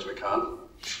quickly as we can.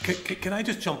 Can I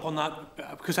just jump on that?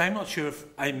 Because I'm not sure if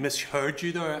I misheard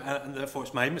you there, and therefore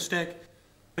it's my mistake.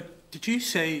 But did you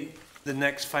say the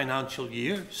next financial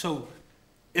year? So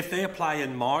if they apply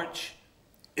in March,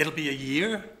 it'll be a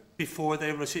year before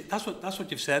they receive. That's what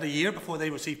you've said. A year before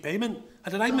they receive payment.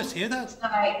 Did I mishear that?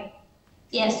 Sorry.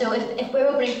 Yeah. So if we're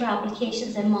opening for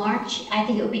applications in March, I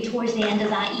think it will be towards the end of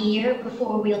that year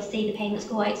before we'll see the payments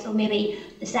go out. So maybe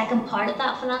the second part of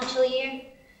that financial year.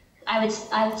 I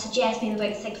would suggest maybe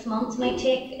about 6 months might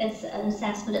take as an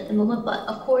assessment at the moment. But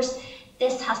of course,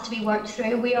 this has to be worked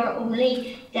through. We are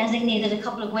only designated a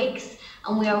couple of weeks,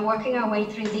 and we are working our way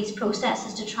through these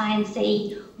processes to try and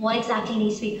see what exactly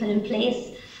needs to be put in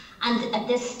place. And at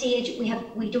this stage,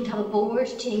 we don't have a board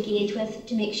to engage with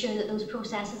to make sure that those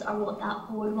processes are what that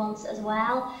board wants as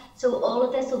well. So all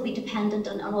of this will be dependent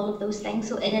on all of those things.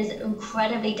 So it is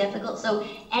incredibly difficult. So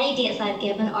any dates I've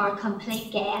given are a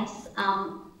complete guess.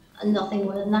 Nothing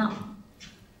more than that.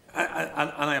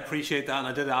 And I appreciate that, and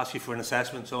I did ask you for an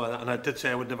assessment, so and I did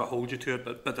say I would never hold you to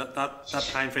it, but that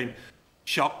time frame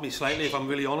shocked me slightly, if I'm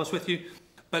really honest with you.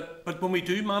 But when we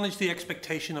do manage the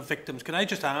expectation of victims, can I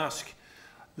just ask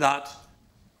that,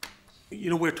 you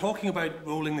know, we're talking about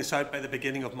rolling this out by the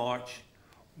beginning of March.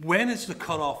 When is the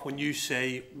cut-off when you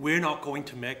say we're not going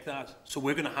to make that, so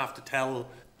we're going to have to tell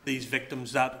these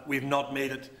victims that we've not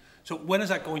made it? So when is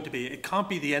that going to be? It can't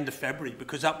be the end of February,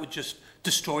 because that would just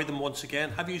destroy them once again.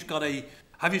 Have you got a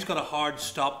hard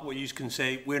stop where you can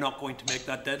say we're not going to make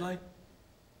that deadline?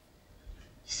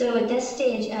 So at this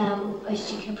stage,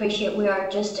 as you can appreciate, we are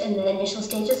just in the initial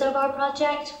stages of our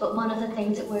project, but one of the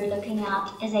things that we're looking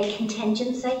at is a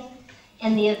contingency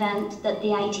in the event that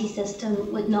the IT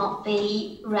system would not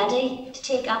be ready to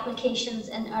take applications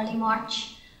in early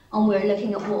March. And we're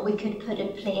looking at what we could put in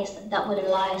place that would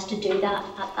allow us to do that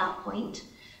at that point.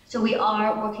 So we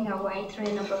are working our way through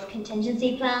a number of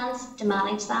contingency plans to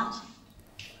manage that.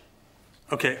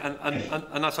 Okay,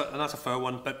 and that's a fair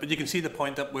one, but you can see the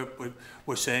point that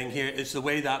we're saying here is the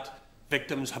way that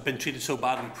victims have been treated so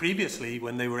badly previously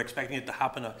when they were expecting it to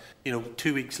happen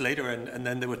 2 weeks later, and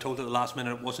then they were told at the last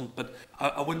minute it wasn't. But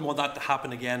I wouldn't want that to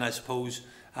happen again, I suppose,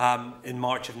 in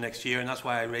March of next year, and that's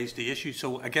why I raised the issue.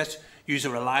 So I guess you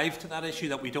are alive to that issue,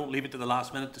 that we don't leave it to the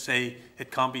last minute to say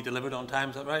it can't be delivered on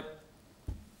time. Is that right?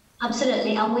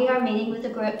 Absolutely, and we are meeting with the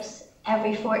groups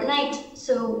every fortnight,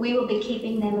 so we will be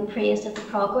keeping them appraised of the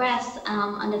progress,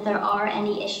 and if there are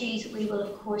any issues, we will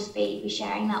of course be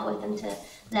sharing that with them to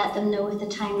let them know if the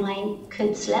timeline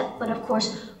could slip. But of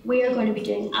course, we are going to be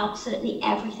doing absolutely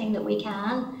everything that we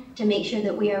can to make sure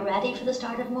that we are ready for the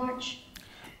start of March.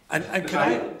 And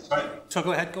so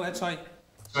go ahead, sorry.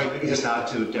 Sorry, let me just add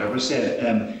to what Deborah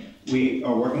said. We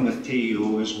are working with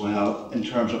TEO as well in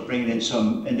terms of bringing in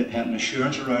some independent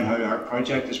assurance around how our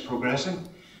project is progressing.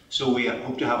 So we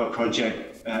hope to have a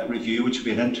project review, which will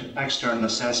be an external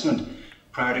assessment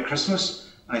prior to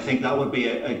Christmas. And I think that would be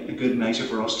a good measure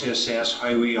for us to assess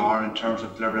how we are in terms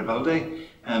of deliverability.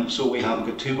 So we haven't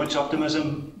got too much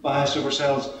optimism biased of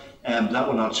ourselves. That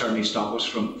will not certainly stop us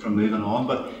from moving on,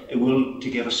 but it will to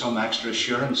give us some extra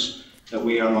assurance that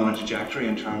we are on a trajectory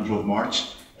in terms of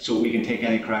March, so we can take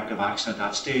any corrective action at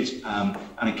that stage. And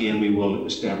again, we will,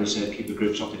 as Deborah said, keep the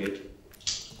groups up to date.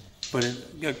 Brilliant.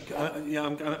 Yeah,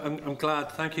 I'm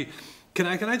glad. Thank you. Can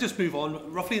I just move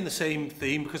on roughly in the same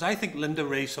theme, because I think Linda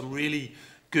raised some really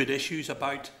good issues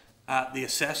about the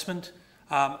assessment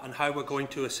and how we're going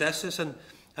to assess this, and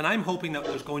I'm hoping that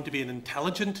there's going to be an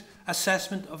intelligent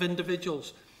assessment of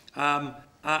individuals.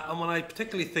 And when I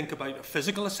particularly think about a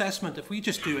physical assessment, if we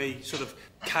just do a sort of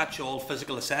catch-all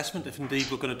physical assessment, if indeed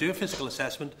we're going to do a physical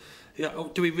assessment,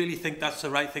 do we really think that's the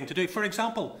right thing to do? For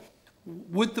example,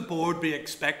 would the board be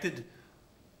expecting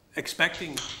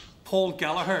Paul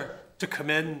Gallagher to come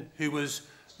in, who was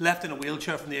left in a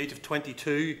wheelchair from the age of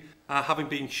 22, having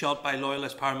been shot by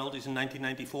loyalist paramilitaries in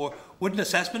 1994? Would an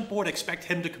assessment board expect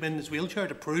him to come in his wheelchair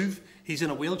to prove he's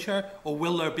in a wheelchair, or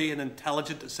will there be an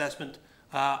intelligent assessment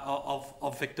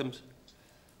of victims?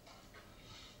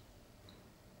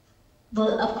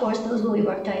 Well, of course, those will be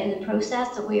worked out in the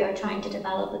process that we are trying to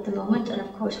develop at the moment, and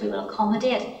of course we will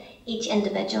accommodate each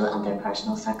individual and their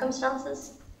personal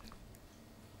circumstances.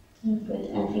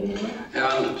 Anything more?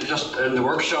 Yeah, and just in the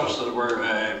workshops that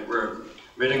we're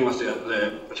meeting with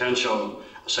the potential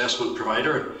assessment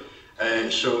provider,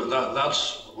 so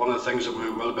that's one of the things that we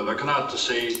will be looking at, to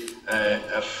see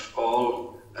if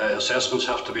all assessments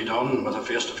have to be done with a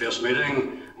face-to-face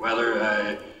meeting,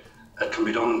 whether it can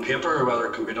be done on paper, whether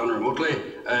it can be done remotely,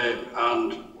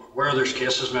 and where there's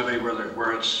cases maybe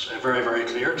where it's very, very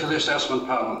clear to the assessment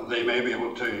panel, they may be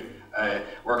able to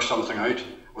work something out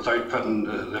without putting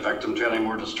the victim to any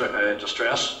more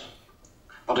distress.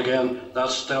 But again,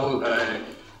 that's still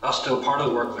part of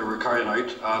the work that we're carrying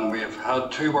out, and we've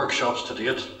had 2 workshops to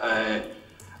date,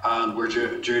 and we're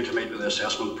due to meet with the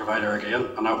assessment provider again,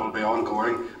 and that will be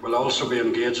ongoing. We'll also be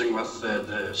engaging with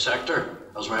the sector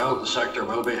as well. The sector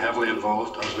will be heavily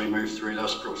involved as we move through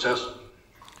this process.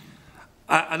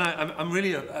 And I'm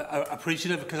really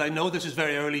appreciative, because I know this is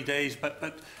very early days,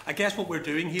 but I guess what we're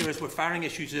doing here is we're firing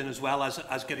issues in as well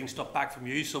as getting stuff back from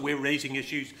you. So we're raising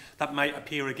issues that might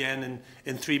appear again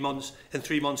in 3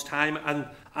 months' time. And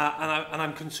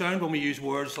I'm concerned when we use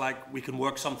words like we can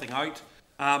work something out.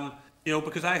 You know,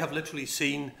 because I have literally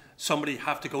seen somebody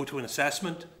have to go to an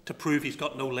assessment to prove he's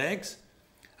got no legs.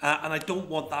 And I don't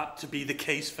want that to be the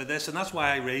case for this, and that's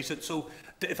why I raised it. So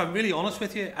if I'm really honest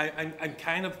with you, I'm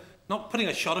kind of not putting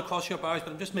a shot across your bows,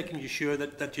 but I'm just making you sure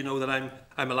that you know that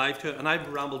I'm alive to it. And I've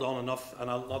rambled on enough, and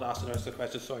I'll not ask the rest of the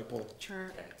questions. Sorry, Paul.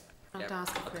 Sure. I want to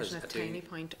ask a question, a tiny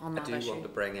point on that issue. I do want to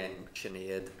bring in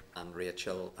Sinead and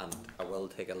Rachel, and I will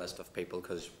take a list of people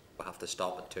because we have to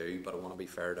stop at 2, but I want to be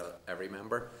fair to every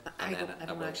member. I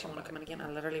don't actually want to come in again. I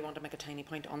literally want to make a tiny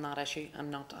point on that issue and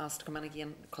not ask to come in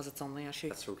again because it's on the issue.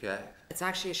 That's okay. It's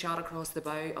actually a shot across the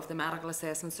bow of the medical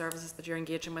assessment services that you're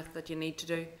engaging with that you need to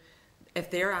do. If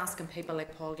they're asking people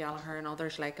like Paul Gallagher and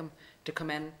others like him to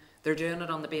come in, they're doing it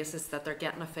on the basis that they're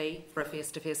getting a fee for a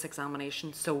face-to-face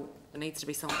examination. So there needs to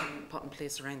be something put in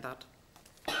place around that.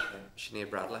 Sinead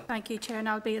Bradley. Thank you, Chair, and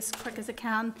I'll be as quick as I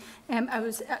can. I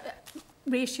was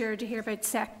reassured to hear about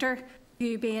sector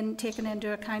view being taken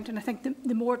into account, and I think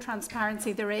the more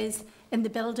transparency there is in the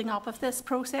building up of this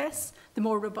process, the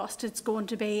more robust it's going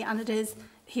to be, and it is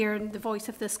hearing the voice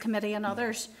of this committee and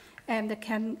others that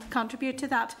can contribute to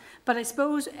that. But I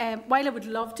suppose while I would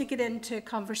love to get into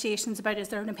conversations about is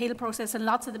there an appeal process and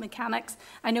lots of the mechanics,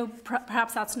 I know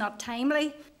perhaps that's not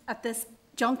timely at this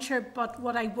juncture, but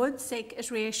what I would seek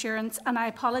is reassurance, and I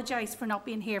apologise for not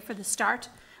being here for the start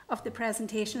of the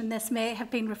presentation, and this may have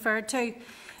been referred to.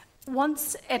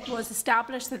 Once it was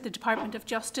established that the Department of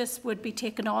Justice would be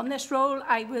taking on this role,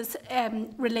 I was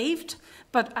relieved,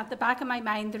 but at the back of my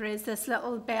mind there is this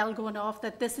little bell going off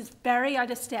that this is very out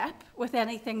of step with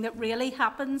anything that really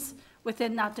happens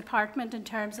within that department in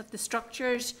terms of the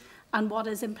structures and what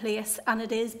is in place, and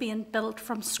it is being built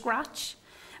from scratch.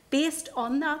 Based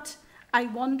on that, I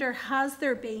wonder, has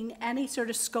there been any sort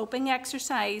of scoping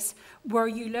exercise where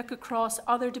you look across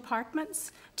other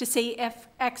departments to see if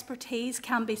expertise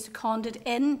can be seconded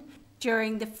in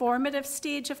during the formative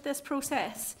stage of this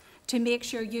process to make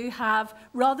sure you have,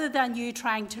 rather than you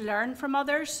trying to learn from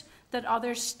others, that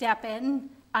others step in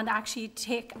and actually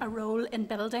take a role in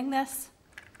building this?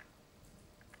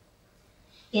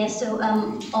 Yes, so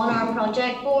on our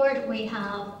project board we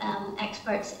have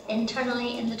experts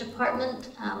internally in the department,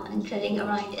 including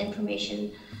around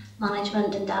information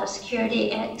management and data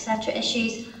security, etc.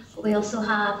 issues. We also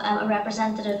have a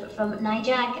representative from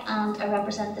NIJAC and a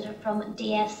representative from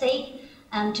DFC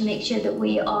to make sure that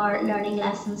we are learning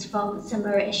lessons from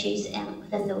similar issues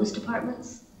within those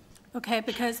departments. Okay,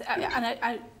 because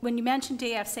when you mention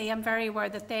DFC, I'm very aware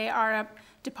that they are a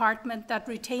department that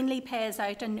routinely pays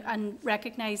out and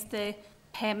recognise the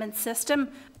payment system.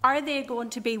 Are they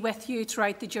going to be with you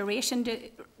throughout the duration?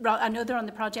 I know they're on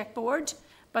the project board,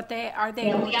 but are they?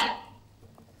 Yeah,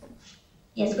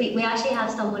 yes, we actually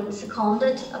have someone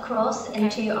seconded across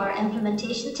into our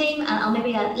implementation team, and I'll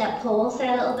maybe let Paul say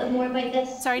a little bit more about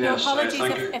this. Sorry, no, apologies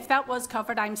if that was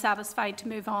covered. I'm satisfied to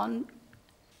move on.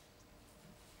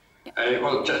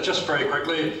 Well, just very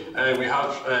quickly, we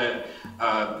have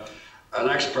an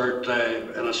expert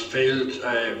in his field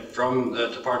from the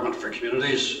Department for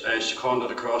Communities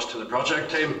seconded across to the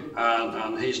project team,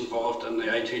 and he's involved in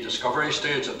the IT discovery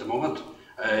stage at the moment,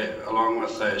 along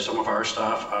with some of our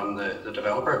staff and the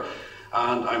developer.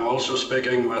 And I'm also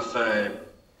speaking with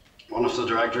one of the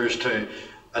directors to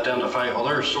identify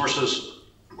other sources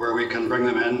where we can bring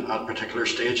them in at particular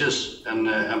stages in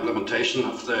the implementation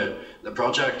of the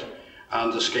project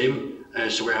and the scheme.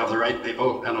 So we have the right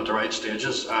people in at the right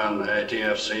stages, and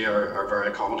DFC are very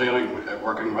accommodating,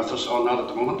 working with us on that at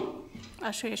the moment.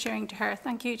 That's reassuring to her.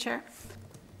 Thank you, Chair.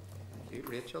 Thank you,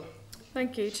 Rachel.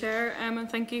 Thank you, Chair, and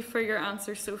thank you for your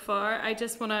answers so far. I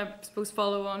just want to,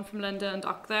 follow on from Linda and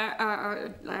Doug there,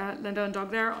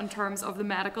 in terms of the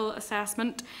medical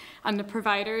assessment and the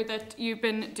provider that you've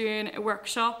been doing a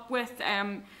workshop with.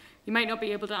 you might not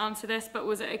be able to answer this, but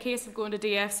was it a case of going to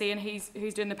DFC and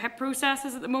who's doing the PIP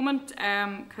processes at the moment?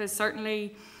 Because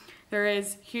certainly there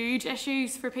is huge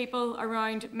issues for people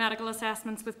around medical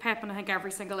assessments with PIP, and I think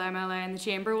every single MLA in the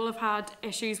chamber will have had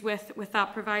issues with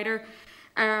that provider.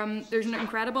 There's an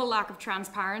incredible lack of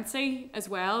transparency as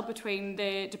well between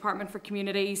the Department for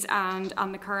Communities and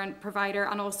the current provider,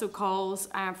 and also calls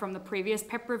from the previous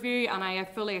PIP review, and I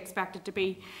fully expect it to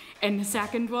be in the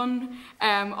second one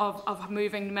of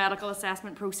moving the medical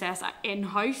assessment process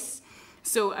in-house.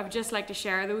 So I would just like to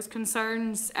share those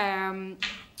concerns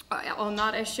on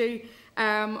that issue.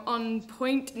 On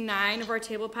point 9 of our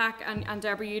table pack, and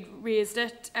Deborah, you'd raised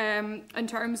it in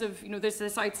terms of, there's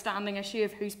this outstanding issue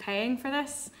of who's paying for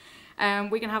this.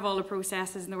 We can have all the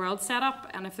processes in the world set up,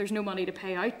 and if there's no money to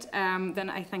pay out, then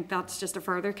I think that's just a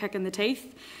further kick in the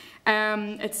teeth.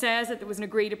 It says that there was an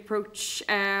agreed approach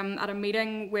at a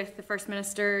meeting with the First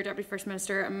Minister, Deputy First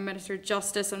Minister, and Minister of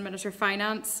Justice and Minister of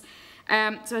Finance.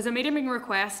 So has a meeting been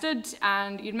requested,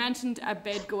 and you'd mentioned a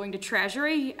bid going to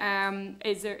Treasury.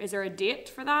 Is there a date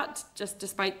for that, just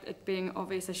despite it being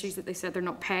obvious issues that they said they're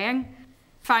not paying?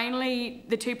 Finally,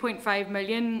 the 2.5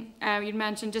 million you'd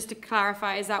mentioned, just to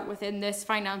clarify, is that within this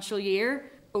financial year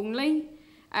only?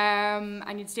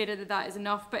 And you'd stated that that is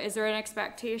enough, but is there an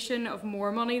expectation of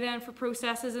more money then for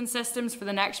processes and systems for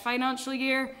the next financial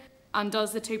year? And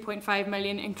does the 2.5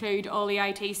 million include all the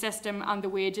IT system and the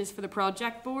wages for the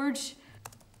project board?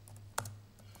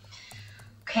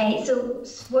 Okay, so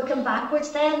working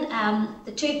backwards then,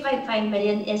 the 2.5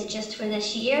 million is just for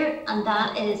this year, and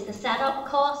that is the setup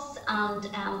costs, and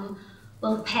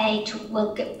we'll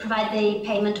provide the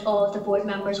payment of the board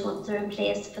members once they're in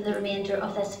place for the remainder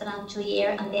of this financial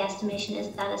year, and the estimation is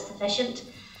that is sufficient.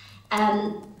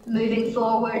 Moving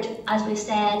forward, as we've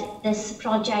said, this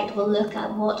project will look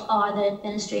at what are the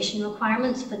administration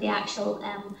requirements for the actual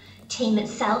team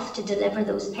itself to deliver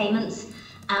those payments,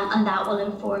 and that will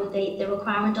inform the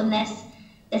requirement on this.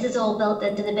 This is all built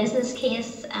into the business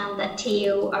case that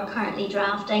TEO are currently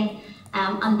drafting,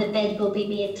 and the bid will be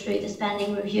made through the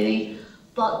spending review.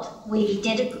 But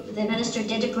the Minister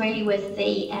did agree with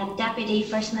the Deputy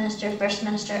First Minister,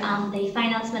 and the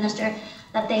Finance Minister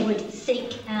that they would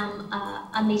seek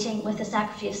a meeting with the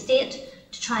Secretary of State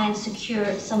to try and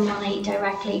secure some money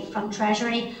directly from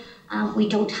Treasury. We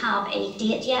don't have a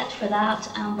date yet for that,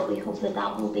 but we hope that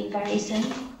that will be very soon.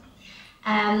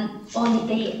 On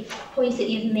the points that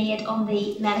you've made on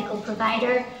the medical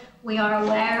provider, we are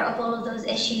aware of all of those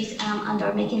issues and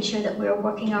are making sure that we're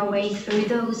working our way through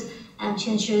those to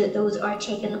ensure that those are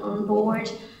taken on board.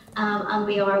 And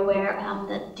we are aware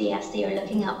that DFC are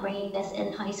looking at bringing this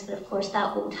in-house, but of course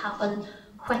that won't happen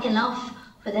quick enough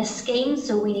for this scheme,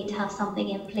 so we need to have something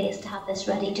in place to have this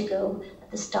ready to go at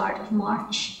the start of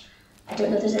March. I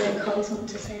don't know if there's any colleagues want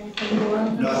to say anything more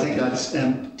on that. No, I think that's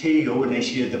TEO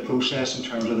initiated the process in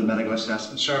terms of the medical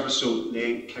assessment service, so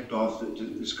they kicked off the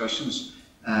discussions.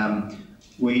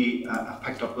 We have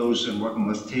picked up those and working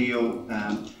with TEO.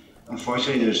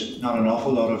 Unfortunately, there's not an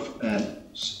awful lot of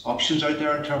options out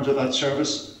there in terms of that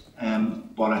service,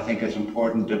 but I think it's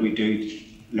important that we do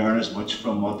learn as much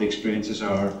from what the experiences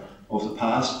are of the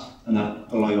past, and that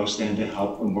allow us then to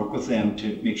help and work with them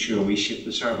to make sure we shape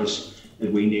the service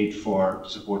that we need to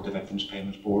support the Victims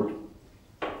Payments Board.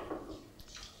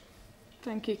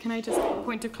 Thank you. Can I just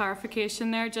point of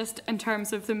clarification there, just in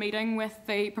terms of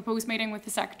the proposed meeting with the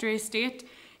Secretary of State?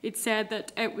 It said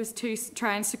that it was to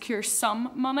try and secure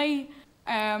some money.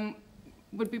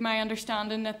 Would be my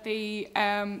understanding that the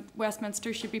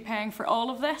Westminster should be paying for all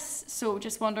of this. So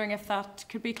just wondering if that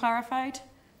could be clarified.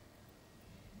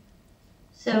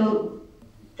 So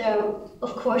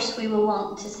of course we will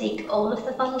want to seek all of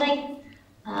the funding,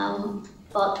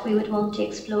 but we would want to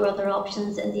explore other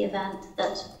options in the event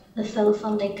that the full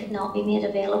funding could not be made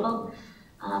available.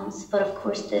 But of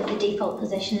course the default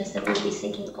position is that we'll be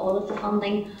seeking all of the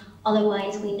funding.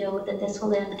 Otherwise we know that this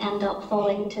will then end up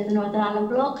falling to the Northern Ireland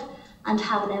bloc and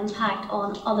have an impact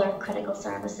on other critical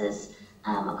services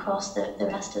across the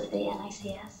rest of the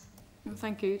NICS. Well,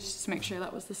 thank you. Just to make sure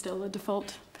that was still the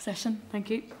default position. Thank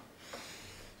you.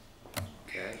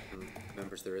 Okay,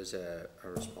 members, there is a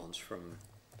response from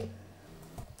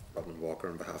Robin Walker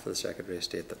on behalf of the Secretary of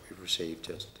State that we've received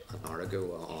just an hour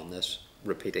ago on this,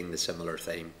 repeating the similar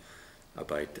theme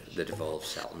about the devolved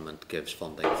settlement gives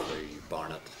funding through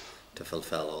Barnett to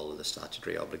fulfil all of the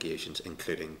statutory obligations,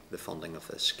 including the funding of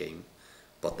this scheme,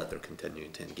 but that they're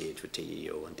continuing to engage with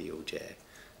TEO and DOJ.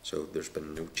 So there's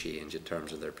been no change in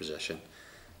terms of their position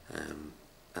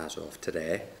as of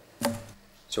today.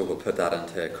 So we'll put that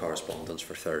into correspondence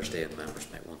for Thursday, and members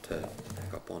might want to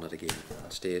pick up on it again at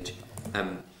that stage.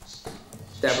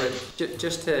 Deborah,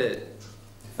 just to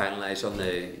finalise on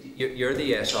you're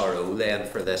the SRO then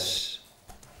for this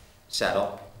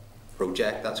setup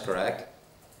project, that's correct?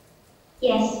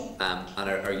 Yes. And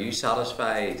are you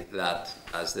satisfied that,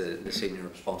 as the senior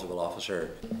responsible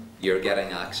officer, you're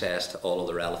getting access to all of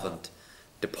the relevant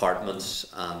departments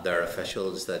and their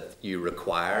officials that you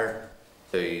require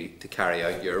to carry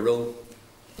out your role?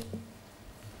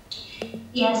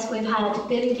 Yes, we've had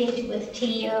good engagement with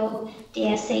TEO,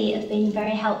 DSC has been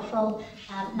very helpful.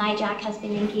 NIJAC has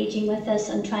been engaging with us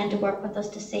and trying to work with us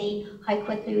to see how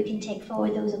quickly we can take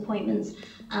forward those appointments.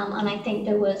 And I think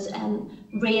there was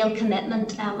real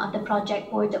commitment at the project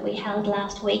board that we held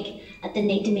last week at the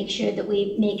need to make sure that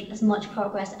we make as much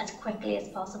progress as quickly as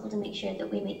possible to make sure that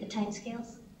we meet the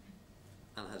timescales.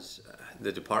 And has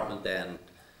the department then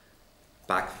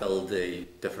backfilled the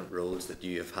different roles that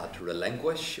you have had to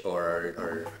relinquish,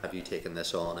 or have you taken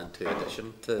this on into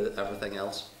addition to everything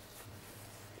else?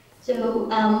 So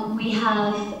we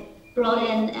have brought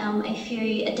in a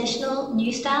few additional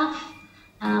new staff,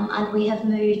 and we have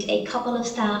moved a couple of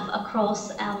staff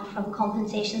across from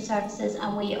compensation services,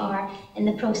 and we are in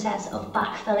the process of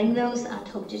backfilling those and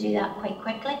hope to do that quite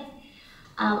quickly.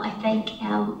 I think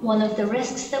one of the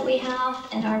risks that we have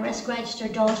in our risk register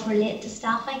does relate to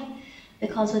staffing,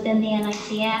 because within the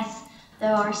NICS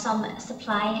there are some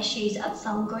supply issues at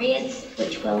some grades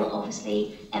which will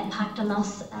obviously impact on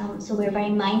us, so we're very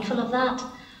mindful of that.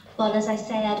 But as I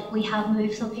said, we have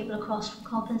moved some people across from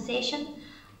compensation.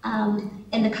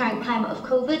 In the current climate of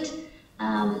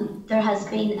COVID, there has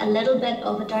been a little bit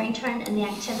of a downturn in the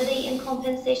activity in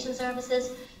compensation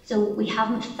services, so we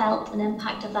haven't felt an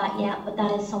impact of that yet, but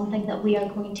that is something that we are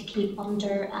going to keep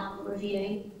under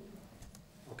review.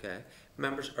 Okay.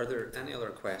 Members, are there any other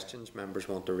questions members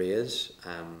want to raise?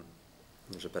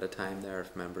 There's a bit of time there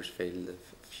if members feel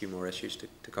a few more issues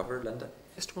to cover. Linda?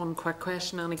 Just one quick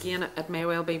question, and again, it may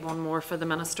well be one more for the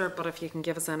Minister, but if you can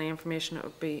give us any information, it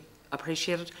would be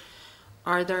appreciated.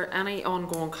 Are there any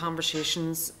ongoing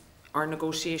conversations or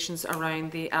negotiations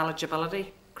around the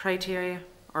eligibility criteria,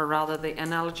 or rather the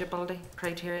ineligibility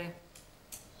criteria?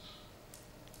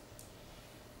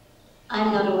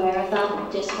 I'm not aware of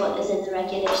that, just what is in the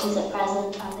regulations at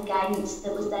present and the guidance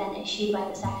that was then issued by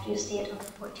the Secretary of State on the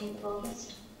 14th of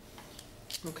August.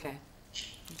 Okay,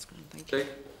 that's good, thank you.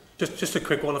 Just a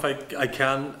quick one, if I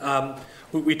can.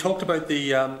 We talked about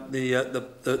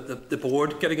the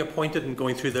board getting appointed and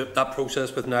going through that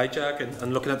process with NIJAC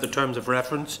and looking at the terms of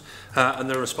reference and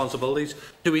their responsibilities.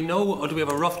 Do we know, or do we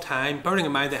have a rough time, bearing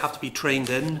in mind they have to be trained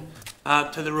in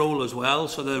to the role as well,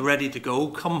 so they're ready to go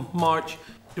come March?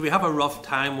 Do we have a rough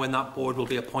time when that board will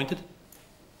be appointed?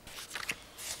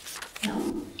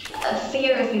 I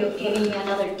fear of giving you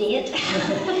another date,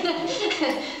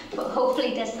 but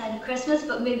hopefully this side of Christmas,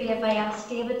 but maybe if I ask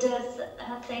David to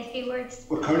say a few words.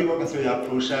 We're currently working through that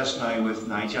process now with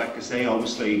NIJAC, because they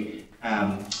obviously,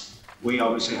 we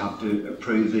obviously have to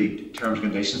approve the terms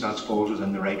and conditions that falls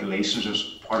within the regulations as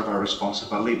part of our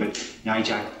responsibility, but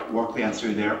NIJAC work then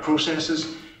through their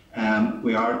processes.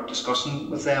 We are discussing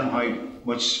with them how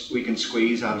much we can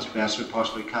squeeze out as best we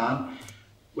possibly can.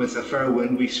 With a fair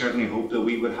wind, we certainly hope that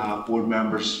we would have board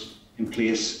members in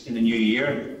place in the new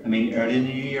year, early in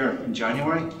the new year, in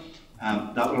January.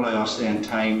 That will allow us then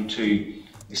time to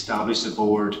establish the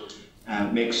board,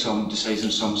 make some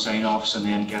decisions, some sign-offs, and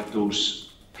then get those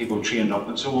people trained up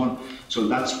and so on. So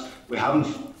we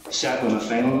haven't set on a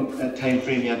final time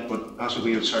frame yet, but that's what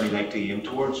we would certainly like to aim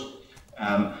towards.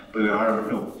 But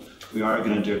we are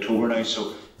getting into October now,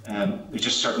 so it's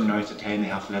just certain now is the time they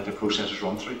have to let the processes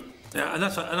run through. Yeah, and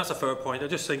that's a fair point. I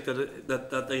just think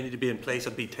that they need to be in place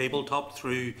and be tabletop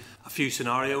through a few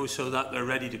scenarios so that they're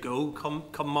ready to go come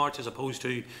March, as opposed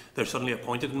to they're suddenly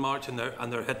appointed in March and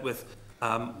they're hit with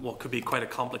what could be quite a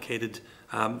complicated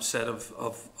set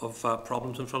of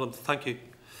problems in front of them. Thank you.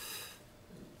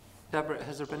 Deborah,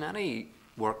 has there been any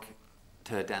work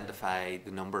to identify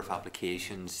the number of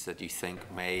applications that you think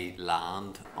may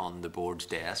land on the board's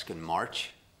desk in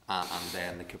March, and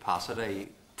then the capacity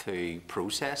to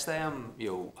process them?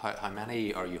 How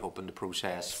many are you hoping to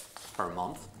process per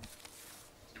month?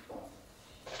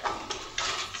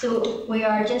 So we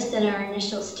are just in our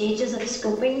initial stages of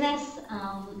scoping this,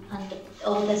 and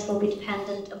all this will be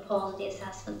dependent upon the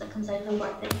assessment that comes out of the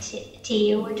work that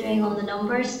TEO are doing on the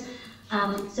numbers.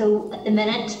 So at the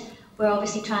minute, we're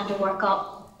obviously trying to work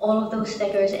up all of those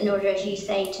figures in order, as you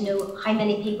say, to know how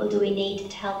many people do we need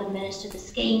to help administer the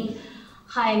scheme,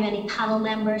 how many panel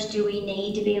members do we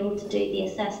need to be able to do the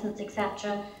assessments,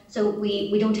 etc. So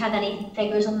we don't have any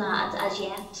figures on that as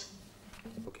yet.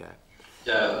 Okay.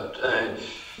 Yeah,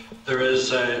 There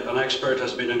is an expert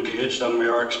has been engaged, and we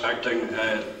are expecting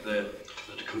to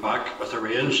come back with a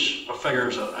range of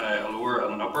figures, a lower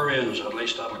and an upper range. At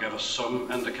least that will give us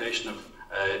some indication of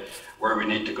where we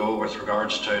need to go with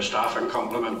regards to staffing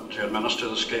complement to administer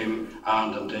the scheme,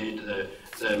 and indeed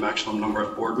the maximum number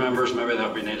of board members maybe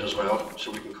that we need as well,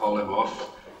 so we can call them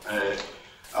off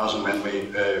as and when we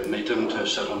need them to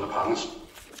sit on the panels.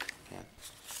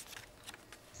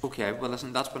 Okay, well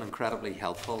listen, that's been incredibly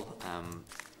helpful,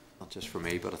 not just for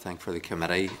me, but I think for the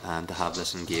committee, and to have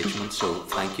this engagement, so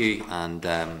thank you, and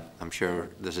I'm sure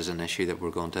this is an issue that we're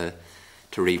going to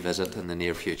revisit in the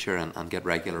near future and get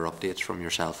regular updates from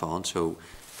yourself on, so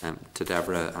to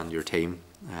Deborah and your team,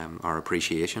 our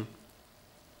appreciation.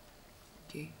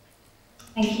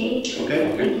 Thank you.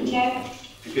 Okay. Thank you, Chair.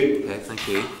 Thank you. Okay, thank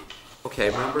you.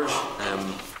 Okay, members,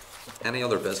 any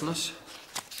other business?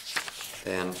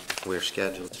 Then we're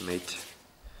scheduled to meet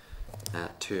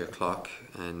at 2 o'clock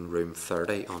in room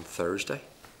 30 on Thursday.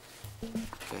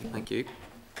 Okay, thank you.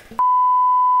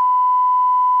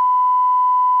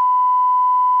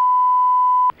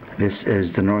 This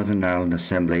is the Northern Ireland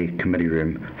Assembly Committee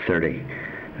Room 30.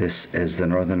 This is the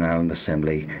Northern Ireland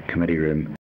Assembly Committee Room